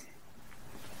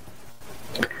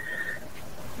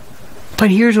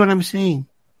 But here's what I'm saying.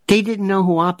 They didn't know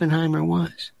who Oppenheimer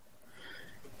was.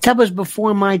 That was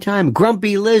before my time.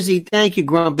 Grumpy Lizzie. Thank you,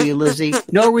 Grumpy Lizzie.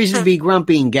 No reason to be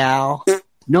grumpy, gal.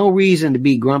 No reason to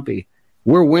be grumpy.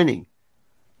 We're winning.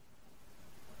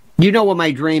 You know what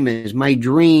my dream is? My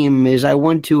dream is I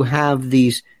want to have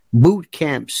these boot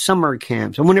camps, summer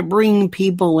camps. I want to bring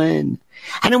people in.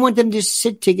 And I want them to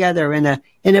sit together in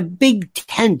a big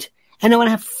tent. And I want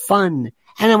to have fun.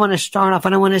 And I want to start off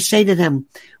and I want to say to them,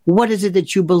 what is it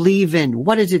that you believe in?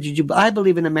 What is it that I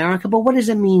believe in America, but what does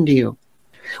it mean to you?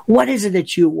 What is it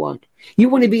that you want? You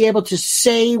want to be able to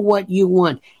say what you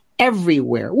want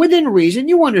everywhere, within reason.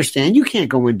 You understand. You can't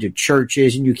go into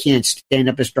churches and you can't stand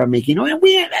up and start making noise.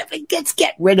 Let's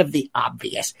get rid of the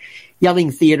obvious.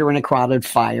 Yelling theater in a crowded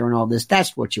fire and all this.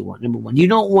 That's what you want, number one. You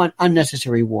don't want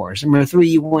unnecessary wars. Number three,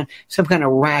 you want some kind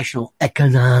of rational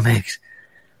economics.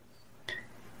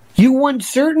 You want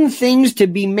certain things to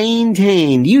be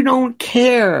maintained. You don't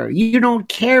care. You don't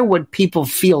care what people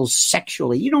feel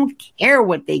sexually. You don't care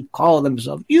what they call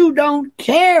themselves. You don't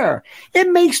care.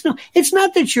 It's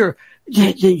not that you're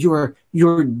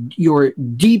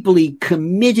deeply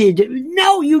committed.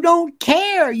 No, you don't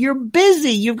care. You're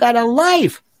busy. You've got a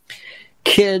life.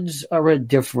 Kids are a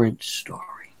different story.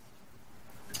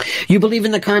 You believe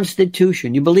in the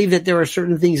Constitution. You believe that there are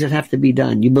certain things that have to be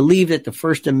done. You believe that the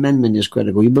First Amendment is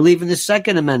critical. You believe in the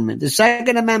Second Amendment. The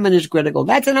Second Amendment is critical.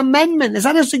 That's an amendment. It's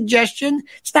not a suggestion.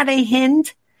 It's not a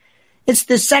hint. It's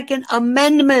the Second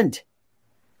Amendment.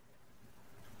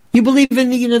 You believe in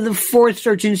the fourth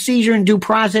search and seizure and due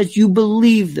process. You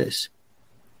believe this.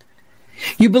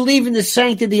 You believe in the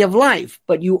sanctity of life,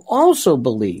 but you also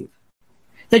believe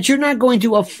that you're not going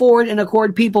to afford and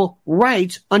accord people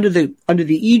rights under the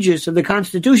aegis of the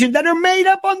Constitution that are made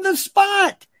up on the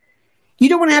spot. You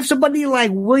don't want to have somebody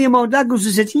like William O. Douglas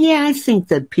who says, yeah, I think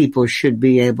that people should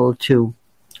be able to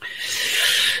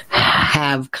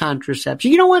have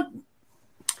contraception. You know what?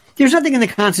 There's nothing in the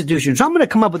Constitution, so I'm going to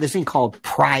come up with this thing called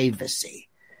privacy.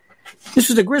 This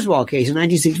was the Griswold case in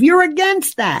 1960. You're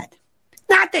against that.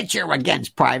 Not that you're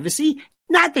against privacy.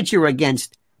 Not that you're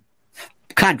against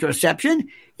contraception.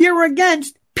 You're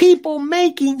against people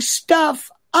making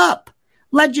stuff up,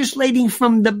 legislating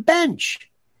from the bench.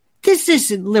 This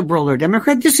isn't liberal or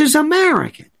Democrat. This is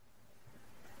American.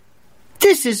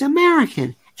 This is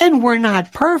American. And we're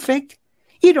not perfect.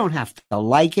 You don't have to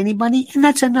like anybody. And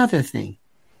that's another thing.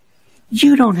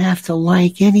 You don't have to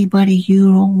like anybody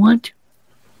you don't want.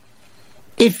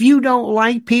 If you don't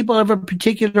like people of a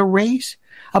particular race,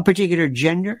 a particular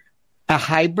gender, a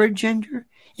hybrid gender,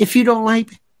 if you don't like,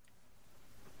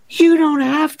 you don't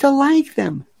have to like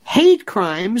them. Hate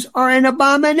crimes are an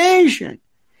abomination.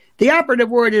 The operative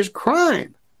word is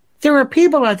crime. There are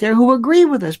people out there who agree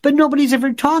with us, but nobody's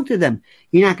ever talked to them.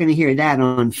 You're not going to hear that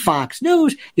on Fox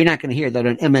News. You're not going to hear that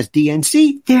on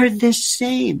MSDNC. They're the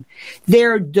same.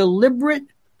 They're deliberate,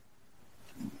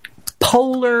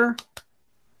 polar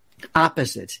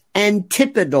opposites,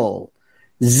 antipodal,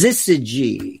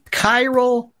 syzygy,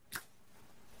 chiral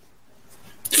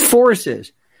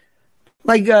forces.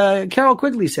 Like Carol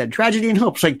Quigley said, tragedy and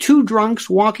hope. It's like two drunks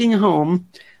walking home,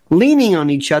 leaning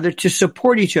on each other to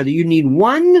support each other. You need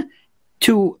one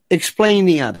to explain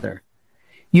the other.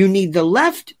 You need the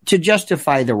left to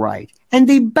justify the right. And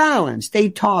they balance. They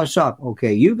toss up.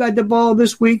 Okay, you got the ball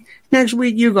this week. Next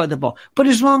week, you got the ball. But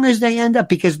as long as they end up,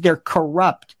 because they're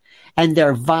corrupt and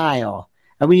they're vile,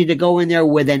 and we need to go in there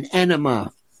with an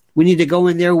enema. We need to go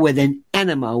in there with an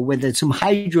enema, with some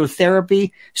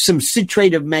hydrotherapy, some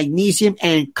citrate of magnesium,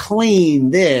 and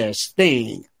clean this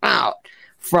thing out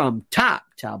from top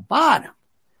to bottom.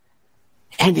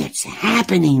 And it's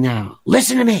happening now.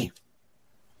 Listen to me.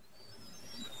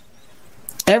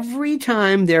 Every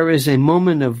time there is a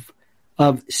moment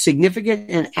of significant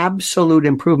and absolute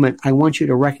improvement, I want you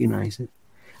to recognize it.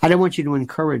 I don't want you to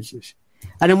encourage this.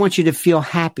 I don't want you to feel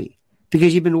happy,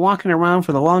 because you've been walking around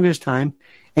for the longest time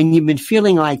and you've been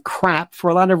feeling like crap for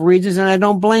a lot of reasons, and I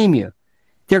don't blame you.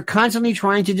 They're constantly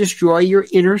trying to destroy your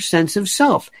inner sense of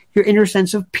self, your inner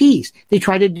sense of peace. They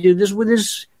try to do this with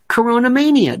this corona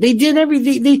mania. They did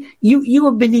everything. You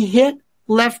have been hit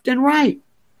left and right.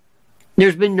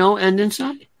 There's been no end in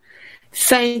sight.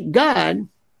 Thank God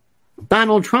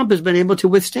Donald Trump has been able to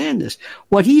withstand this.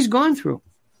 What he's gone through,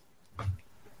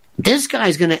 this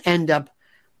guy's going to end up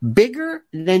bigger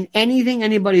than anything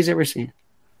anybody's ever seen.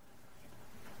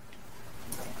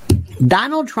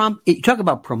 Donald Trump, you talk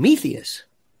about Prometheus.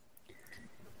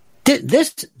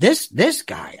 This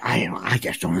guy, I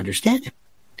just don't understand him.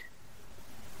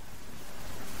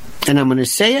 And I'm going to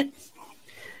say it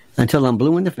until I'm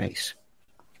blue in the face.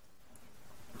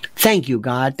 Thank you,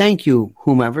 God. Thank you,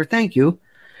 whomever. Thank you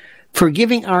for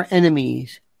giving our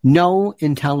enemies no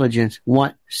intelligence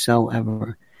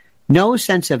whatsoever. No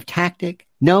sense of tactic,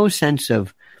 no sense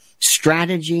of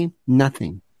strategy,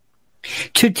 nothing.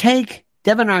 To take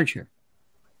Devon Archer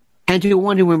and to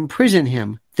want to imprison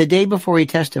him the day before he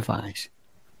testifies,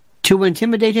 to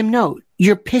intimidate him, no,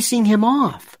 you're pissing him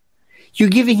off. You're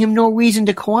giving him no reason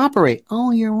to cooperate.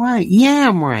 Oh, you're right. Yeah,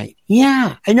 I'm right.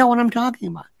 Yeah, I know what I'm talking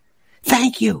about.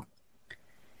 Thank you.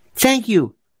 Thank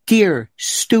you, dear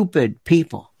stupid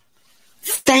people.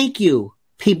 Thank you,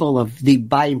 people of the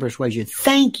Biden persuasion.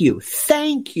 Thank you.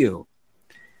 Thank you.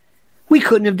 We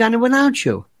couldn't have done it without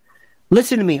you.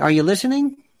 Listen to me. Are you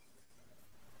listening?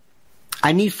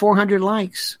 I need 400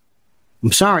 likes.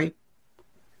 I'm sorry.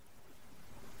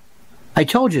 I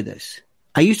told you this.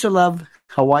 I used to love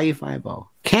Hawaii Five-0.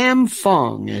 Cam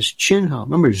Fong as Chin-Ho.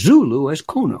 Remember Zulu as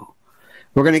Kono.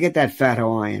 We're going to get that fat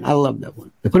Hawaiian. I love that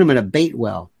one. They put him in a bait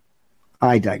well.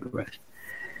 I digress.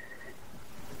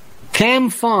 Cam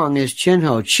Fong is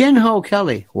Chin-Ho. Chin-Ho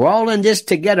Kelly. We're all in this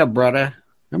together, brother.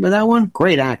 Remember that one?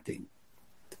 Great acting.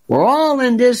 We're all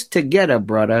in this together,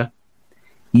 brother.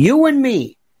 You and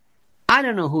me. I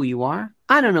don't know who you are.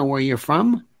 I don't know where you're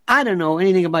from. I don't know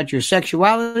anything about your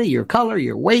sexuality, your color,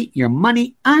 your weight, your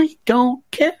money. I don't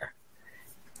care.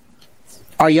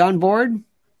 Are you on board?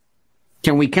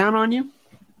 Can we count on you?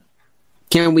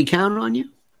 Can we count on you?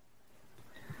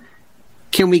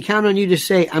 Can we count on you to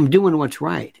say, I'm doing what's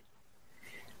right?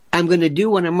 I'm going to do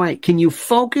what I'm right. Can you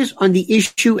focus on the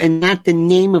issue and not the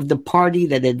name of the party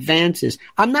that advances?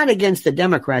 I'm not against the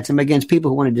Democrats. I'm against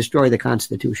people who want to destroy the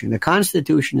Constitution. The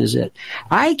Constitution is it.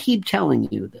 I keep telling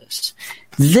you this.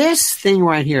 This thing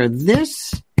right here,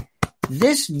 this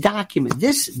document,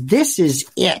 this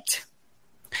is it.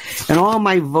 And all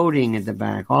my voting at the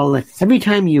back, every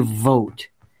time you vote,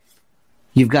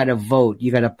 you've got to vote.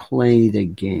 You got to play the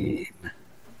game.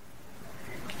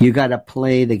 You got to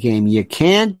play the game. You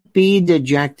can't be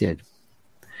dejected.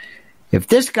 If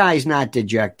this guy's not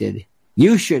dejected,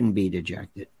 you shouldn't be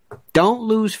dejected. Don't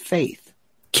lose faith.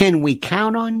 Can we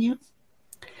count on you?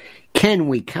 Can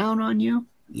we count on you?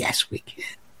 Yes, we can.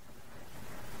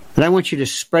 And I want you to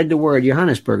spread the word.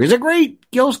 Johannesburg is a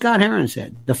great, Gil Scott Heron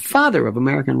said, the father of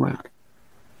American rock.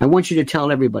 I want you to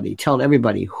tell everybody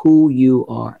who you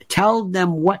are. Tell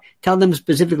them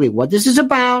specifically what this is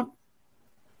about,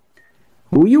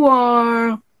 who you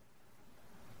are,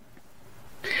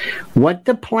 what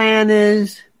the plan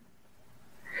is,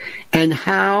 and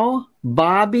how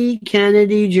Bobby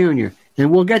Kennedy Jr.,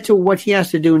 and we'll get to what he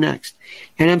has to do next.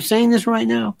 And I'm saying this right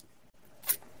now.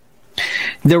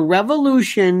 The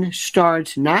revolution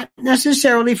starts not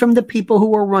necessarily from the people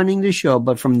who are running the show,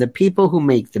 but from the people who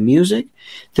make the music,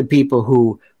 the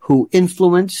people who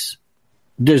influence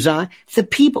design, the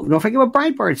people. Don't forget what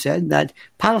Breitbart said, that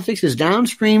politics is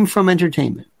downstream from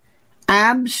entertainment.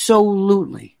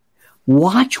 Absolutely.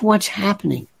 Watch what's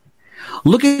happening.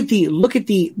 Look at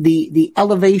the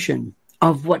elevation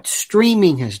of what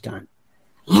streaming has done.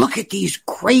 Look at these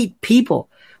great people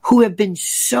who have been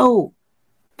so,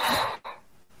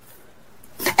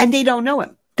 and they don't know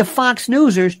it. The Fox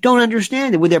Newsers don't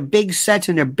understand it with their big sets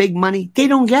and their big money. They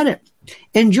don't get it.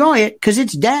 Enjoy it because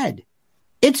it's dead.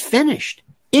 It's finished.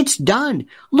 It's done.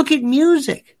 Look at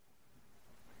music.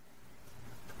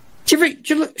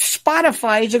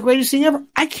 Spotify is the greatest thing ever.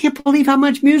 I can't believe how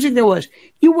much music there was.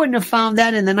 You wouldn't have found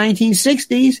that in the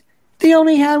 1960s. They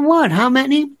only had what? How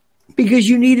many? Because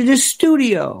you needed a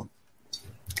studio.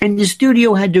 And the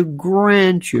studio had to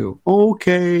grant you,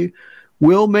 okay,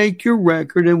 we'll make your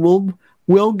record and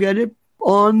we'll get it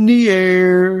on the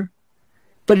air.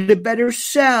 But it better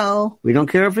sell. We don't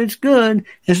care if it's good,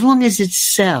 as long as it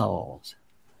sells.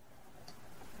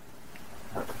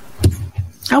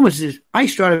 I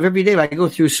started every day. I go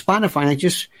through Spotify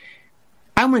and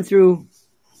I went through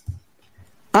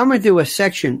a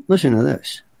section. Listen to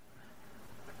this.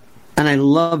 And I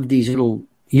love these little,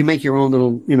 you make your own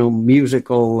little,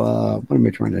 musical, what am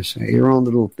I trying to say? Your own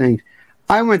little things.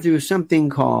 I went through something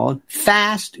called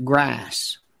Fast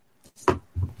Grass.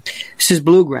 This is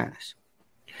bluegrass.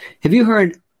 Have you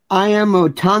heard I Am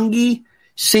Otangi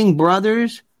Sing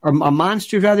Brothers, or a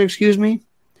Monster rather, excuse me?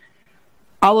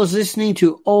 I was listening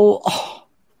to, But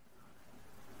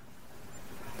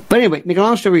anyway, make a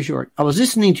long story short, I was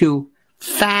listening to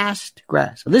Fast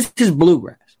Grass. So this is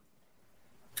bluegrass.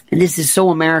 And this is so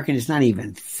American, it's not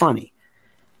even funny.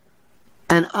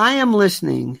 And I am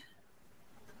listening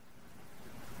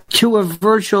to a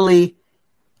virtually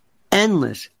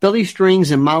endless, Billy Strings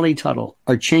and Molly Tuttle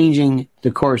are changing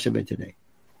the course of it today.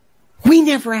 We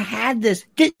never had this.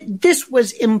 This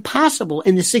was impossible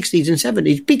in the 60s and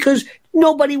 70s because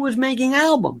nobody was making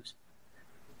albums.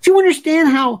 Do you understand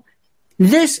how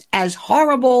this, as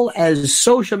horrible as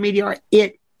social media are,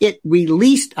 it It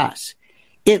released us.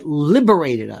 It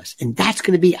liberated us. And that's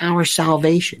going to be our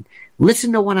salvation.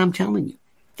 Listen to what I'm telling you.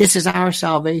 This is our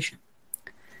salvation.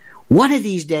 One of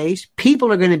these days,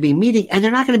 people are going to be meeting, and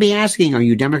they're not going to be asking, are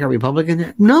you Democrat,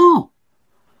 Republican? No,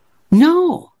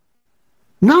 nothing.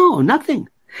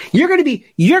 You're going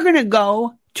to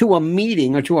go to a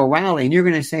meeting or to a rally, and you're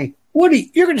going to say,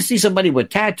 you're going to see somebody with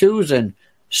tattoos and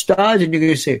studs, and you're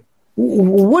going to say,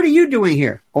 what are you doing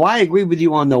here? Oh, I agree with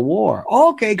you on the war.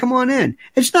 Okay, come on in.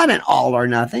 It's not an all or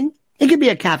nothing. It could be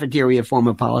a cafeteria form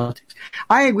of politics.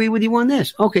 I agree with you on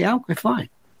this. Okay, fine.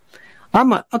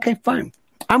 Okay, fine.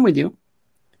 I'm with you.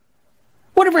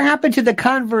 Whatever happened to the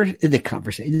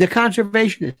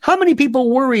conservationists? How many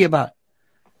people worry about,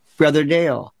 Brother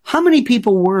Dale, how many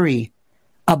people worry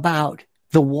about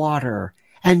the water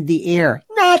and the air?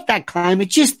 Not that climate,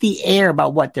 just the air,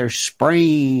 about what they're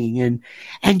spraying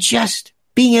and just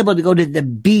being able to go to the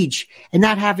beach and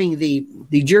not having the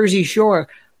Jersey Shore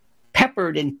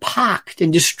peppered and pocked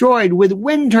and destroyed with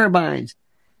wind turbines.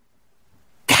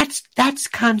 That's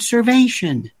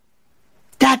conservation.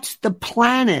 That's the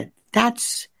planet.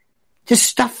 That's the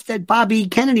stuff that Bobby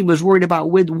Kennedy was worried about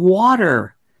with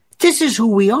water. This is who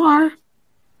we are.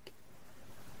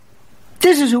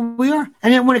 This is who we are.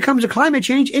 And then when it comes to climate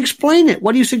change, explain it.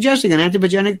 What are you suggesting? An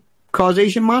anthropogenic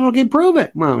causation model can prove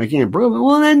it. Well, we can't prove it.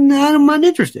 Well, then I'm not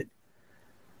interested.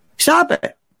 Stop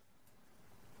it.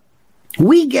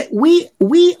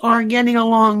 We are getting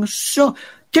along so.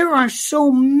 There are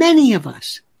so many of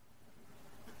us.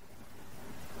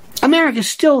 America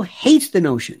still hates the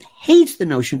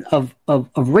notion of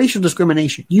racial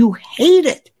discrimination. You hate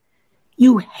it.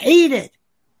 You hate it.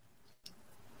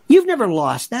 You've never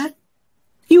lost that.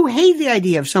 You hate the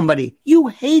idea of somebody. You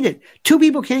hate it. Two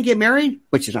people can't get married,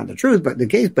 which is not the truth, but the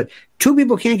case. But two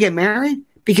people can't get married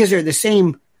because they're the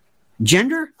same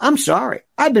gender. I'm sorry.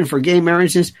 I've been for gay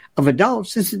marriage since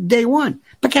day one.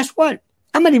 But guess what?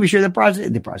 I'm not even sure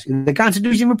the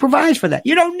Constitution even provides for that.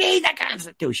 You don't need the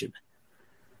Constitution.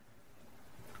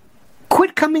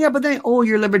 Quit coming up with that. Oh,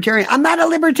 you're libertarian. I'm not a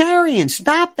libertarian.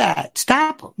 Stop that.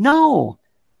 Stop. No.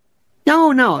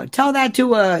 Tell that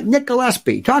to Nick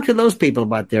Gillespie. Talk to those people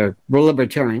about their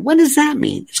libertarian. What does that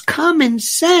mean? It's common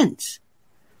sense.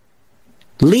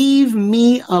 Leave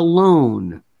me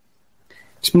alone.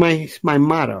 It's my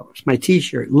motto. It's my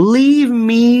T-shirt. Leave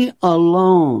me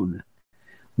alone.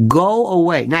 Go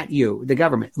away. Not you, the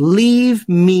government. Leave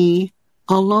me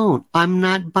alone. I'm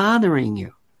not bothering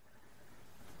you.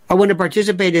 I want to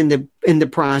participate in the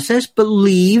process, but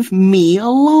leave me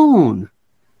alone.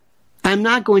 I'm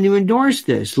not going to endorse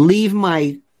this. Leave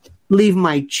my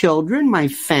children, my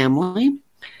family,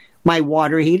 my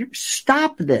water heater.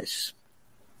 Stop this.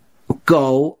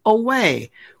 Go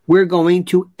away. We're going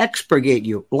to expurgate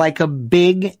you like a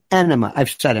big enema.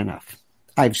 I've said enough.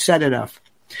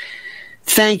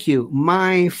 Thank you,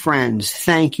 my friends.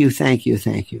 Thank you.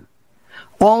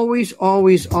 Always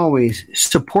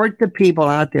support the people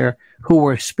out there who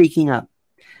are speaking up.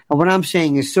 And what I'm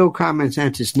saying is so common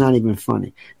sense, it's not even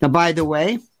funny. Now, by the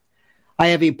way, I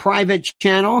have a private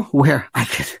channel where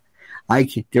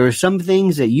there are some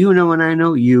things that you know and I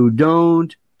know. You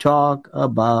don't talk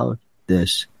about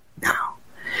this now.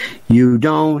 You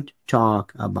don't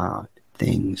talk about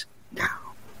things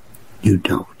now. You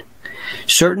don't.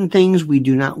 Certain things we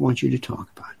do not want you to talk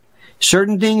about.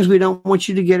 Certain things we don't want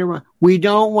you to get around. We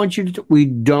don't want you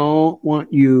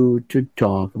to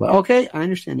talk about. Okay, I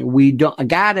understand it. I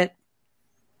got it.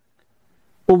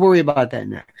 We'll worry about that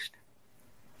next.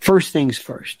 First things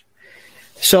first.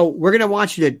 So we're going to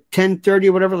watch it at 10:30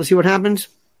 or whatever. Let's see what happens.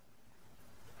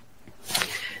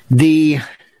 Let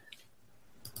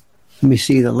me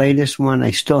see the latest one.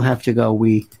 I still have to go.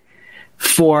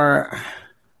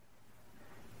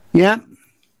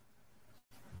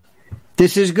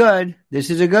 This is good. This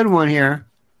is a good one here.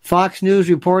 Fox News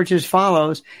reports as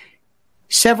follows.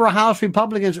 Several House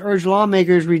Republicans urge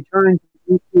lawmakers return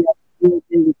to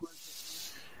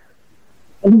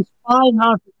at least 5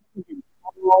 House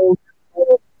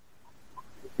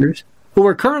Republicans who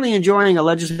are currently enjoying a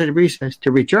legislative recess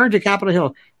to return to Capitol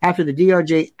Hill after the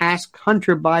DOJ asked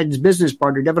Hunter Biden's business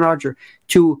partner, Devon Archer,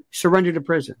 to surrender to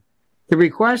prison. The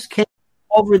request came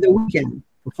over the weekend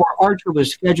before Archer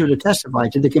was scheduled to testify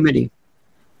to the committee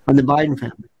on the Biden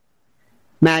family.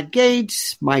 Matt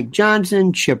Gaetz, Mike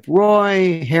Johnson, Chip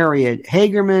Roy, Harriet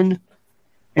Hagerman,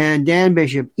 and Dan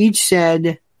Bishop each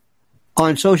said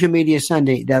on social media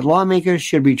Sunday that lawmakers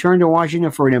should return to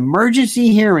Washington for an emergency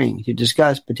hearing to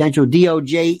discuss potential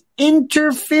DOJ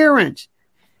interference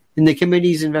in the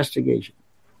committee's investigation.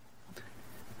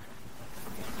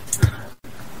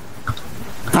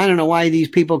 I don't know why these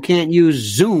people can't use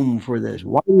Zoom for this.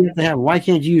 Why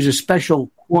can't you use a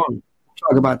special one? We'll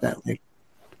talk about that later.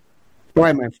 All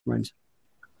right, my friends.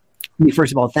 Let me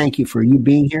first of all thank you for you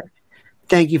being here.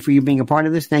 Thank you for you being a part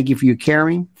of this. Thank you for your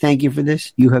caring. Thank you for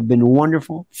this. You have been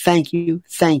wonderful. Thank you.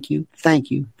 Thank you.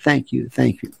 Thank you. Thank you.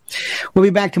 Thank you. We'll be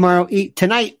back tomorrow.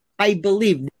 Tonight, I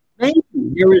believe maybe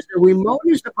there is the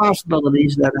remotest of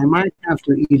possibilities that I might have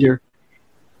to either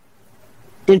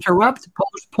interrupt,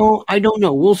 postpone. I don't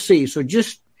know. We'll see. So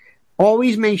just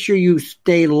always make sure you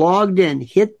stay logged in.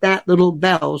 Hit that little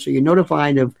bell so you're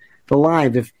notified of the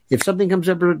live. If something comes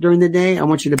up during the day, I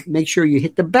want you to make sure you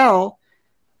hit the bell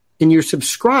and you're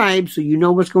subscribed so you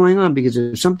know what's going on, because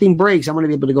if something breaks, I want to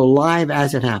be able to go live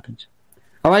as it happens.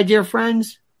 All right, dear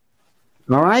friends?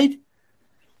 All right?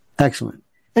 Excellent.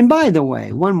 And by the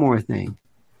way, one more thing.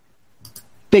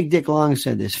 Big Dick Long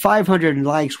said this. 500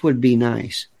 likes would be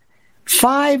nice.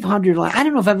 500 likes. I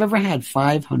don't know if I've ever had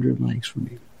 500 likes from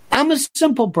you. I'm a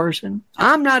simple person.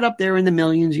 I'm not up there in the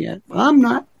millions yet. I'm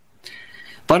not.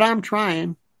 But I'm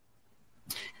trying.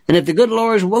 And if the good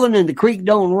Lord's willing and the creek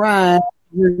don't rise,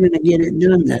 we're going to get it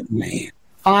done that way.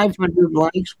 500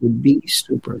 likes would be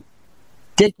super.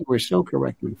 Dick, you were so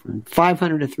correct, my friend.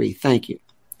 503. Thank you.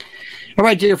 All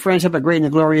right, dear friends, have a great and a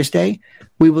glorious day.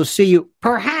 We will see you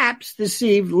perhaps this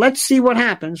evening. Let's see what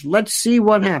happens. Let's see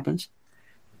what happens.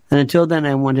 And until then,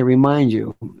 I want to remind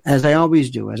you, as I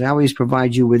always do, as I always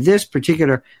provide you with this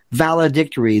particular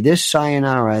valedictory, this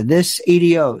sayonara, this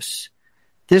adios,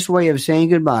 this way of saying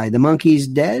goodbye. The monkey's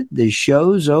dead. The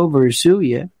show's over. Sue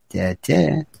ya.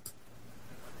 Ta-ta.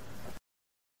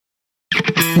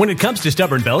 When it comes to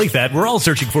stubborn belly fat, we're all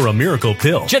searching for a miracle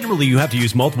pill. Generally, you have to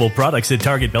use multiple products that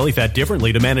target belly fat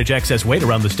differently to manage excess weight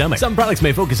around the stomach. Some products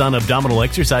may focus on abdominal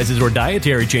exercises or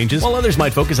dietary changes, while others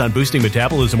might focus on boosting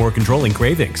metabolism or controlling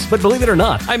cravings. But believe it or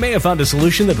not, I may have found a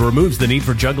solution that removes the need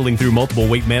for juggling through multiple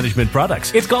weight management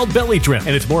products. It's called Belly Trim,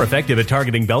 and it's more effective at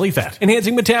targeting belly fat,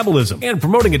 enhancing metabolism, and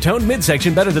promoting a toned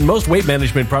midsection better than most weight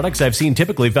management products I've seen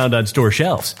typically found on store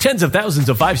shelves. Tens of thousands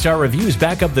of 5-star reviews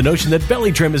back up the notion that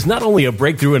Belly Trim is not only a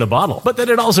breakthrough in a bottle, but that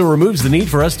it also removes the need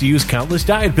for us to use countless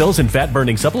diet pills and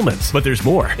fat-burning supplements. But there's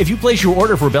more. If you place your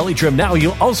order for Belly Trim now,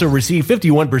 you'll also receive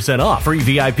 51% off, free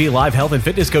VIP live health and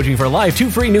fitness coaching for life, 2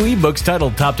 free new ebooks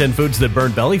titled Top 10 Foods That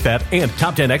Burn Belly Fat and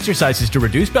Top 10 Exercises to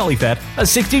Reduce Belly Fat, a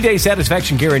 60-day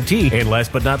satisfaction guarantee, and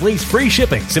last but not least, free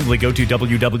shipping. Simply go to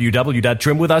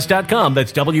www.trimwithus.com.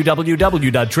 That's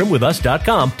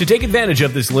www.trimwithus.com to take advantage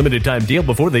of this limited time deal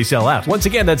before they sell out. Once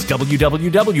again, that's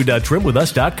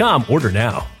www.trimwithus.com. Order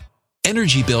now.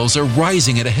 Energy bills are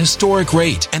rising at a historic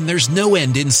rate, and there's no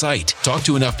end in sight. Talk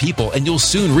to enough people, and you'll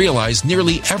soon realize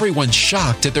nearly everyone's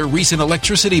shocked at their recent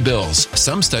electricity bills.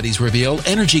 Some studies reveal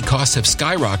energy costs have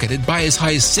skyrocketed by as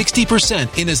high as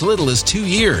 60% in as little as 2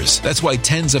 years. That's why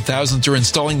tens of thousands are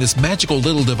installing this magical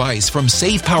little device from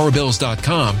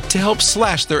SavePowerBills.com to help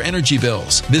slash their energy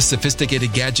bills. This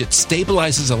sophisticated gadget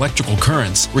stabilizes electrical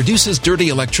currents, reduces dirty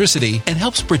electricity, and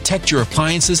helps protect your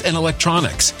appliances and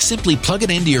electronics. Simply plug it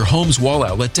into your home's wall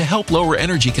outlet to help lower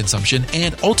energy consumption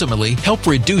and ultimately help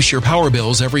reduce your power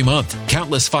bills every month.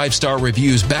 Countless 5-star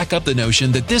reviews back up the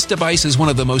notion that this device is one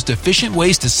of the most efficient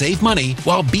ways to save money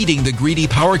while beating the greedy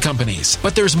power companies.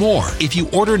 But there's more. If you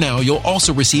order now, you'll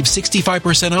also receive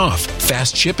 65% off,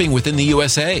 fast shipping within the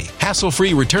USA,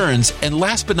 hassle-free returns, and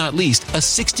last but not least, a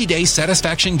 60-day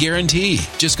satisfaction guarantee.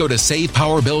 Just go to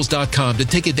SavePowerBills.com to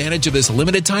take advantage of this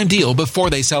limited time deal before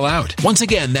they sell out. Once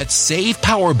again, that's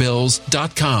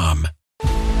SavePowerBills.com.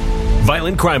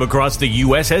 Violent crime across the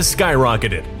U.S. has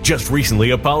skyrocketed. Just recently,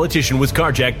 a politician was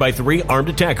carjacked by 3 armed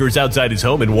attackers outside his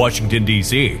home in Washington,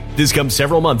 D.C. This comes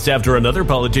several months after another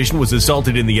politician was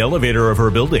assaulted in the elevator of her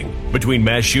building. Between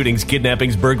mass shootings,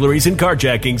 kidnappings, burglaries, and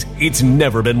carjackings, it's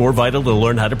never been more vital to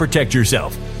learn how to protect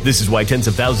yourself. This is why tens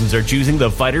of thousands are choosing the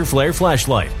Fighter Flare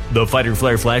flashlight. The Fighter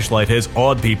Flare flashlight has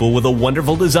awed people with a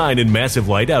wonderful design and massive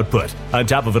light output. On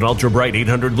top of an ultra-bright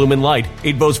 800-lumen light,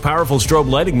 it boasts powerful strobe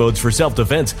lighting modes for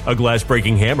self-defense, a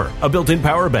glass-breaking hammer, a built-in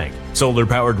power bank,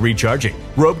 solar-powered recharging,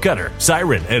 rope cutter,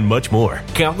 siren, and much more.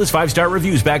 Countless 5-star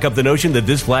reviews back up the notion that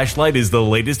this flashlight is the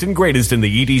latest and greatest in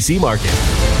the EDC market.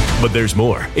 But there's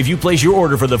more. If you place your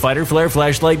order for the Fighter Flare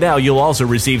flashlight now, you'll also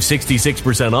receive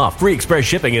 66% off, free express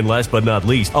shipping, and last but not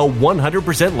least, a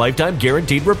 100% lifetime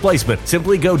guaranteed replacement.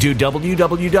 Simply go to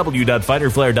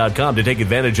www.fighterflare.com to take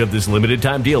advantage of this limited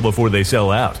time deal before they sell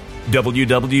out.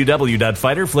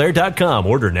 www.fighterflare.com.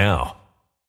 Order now.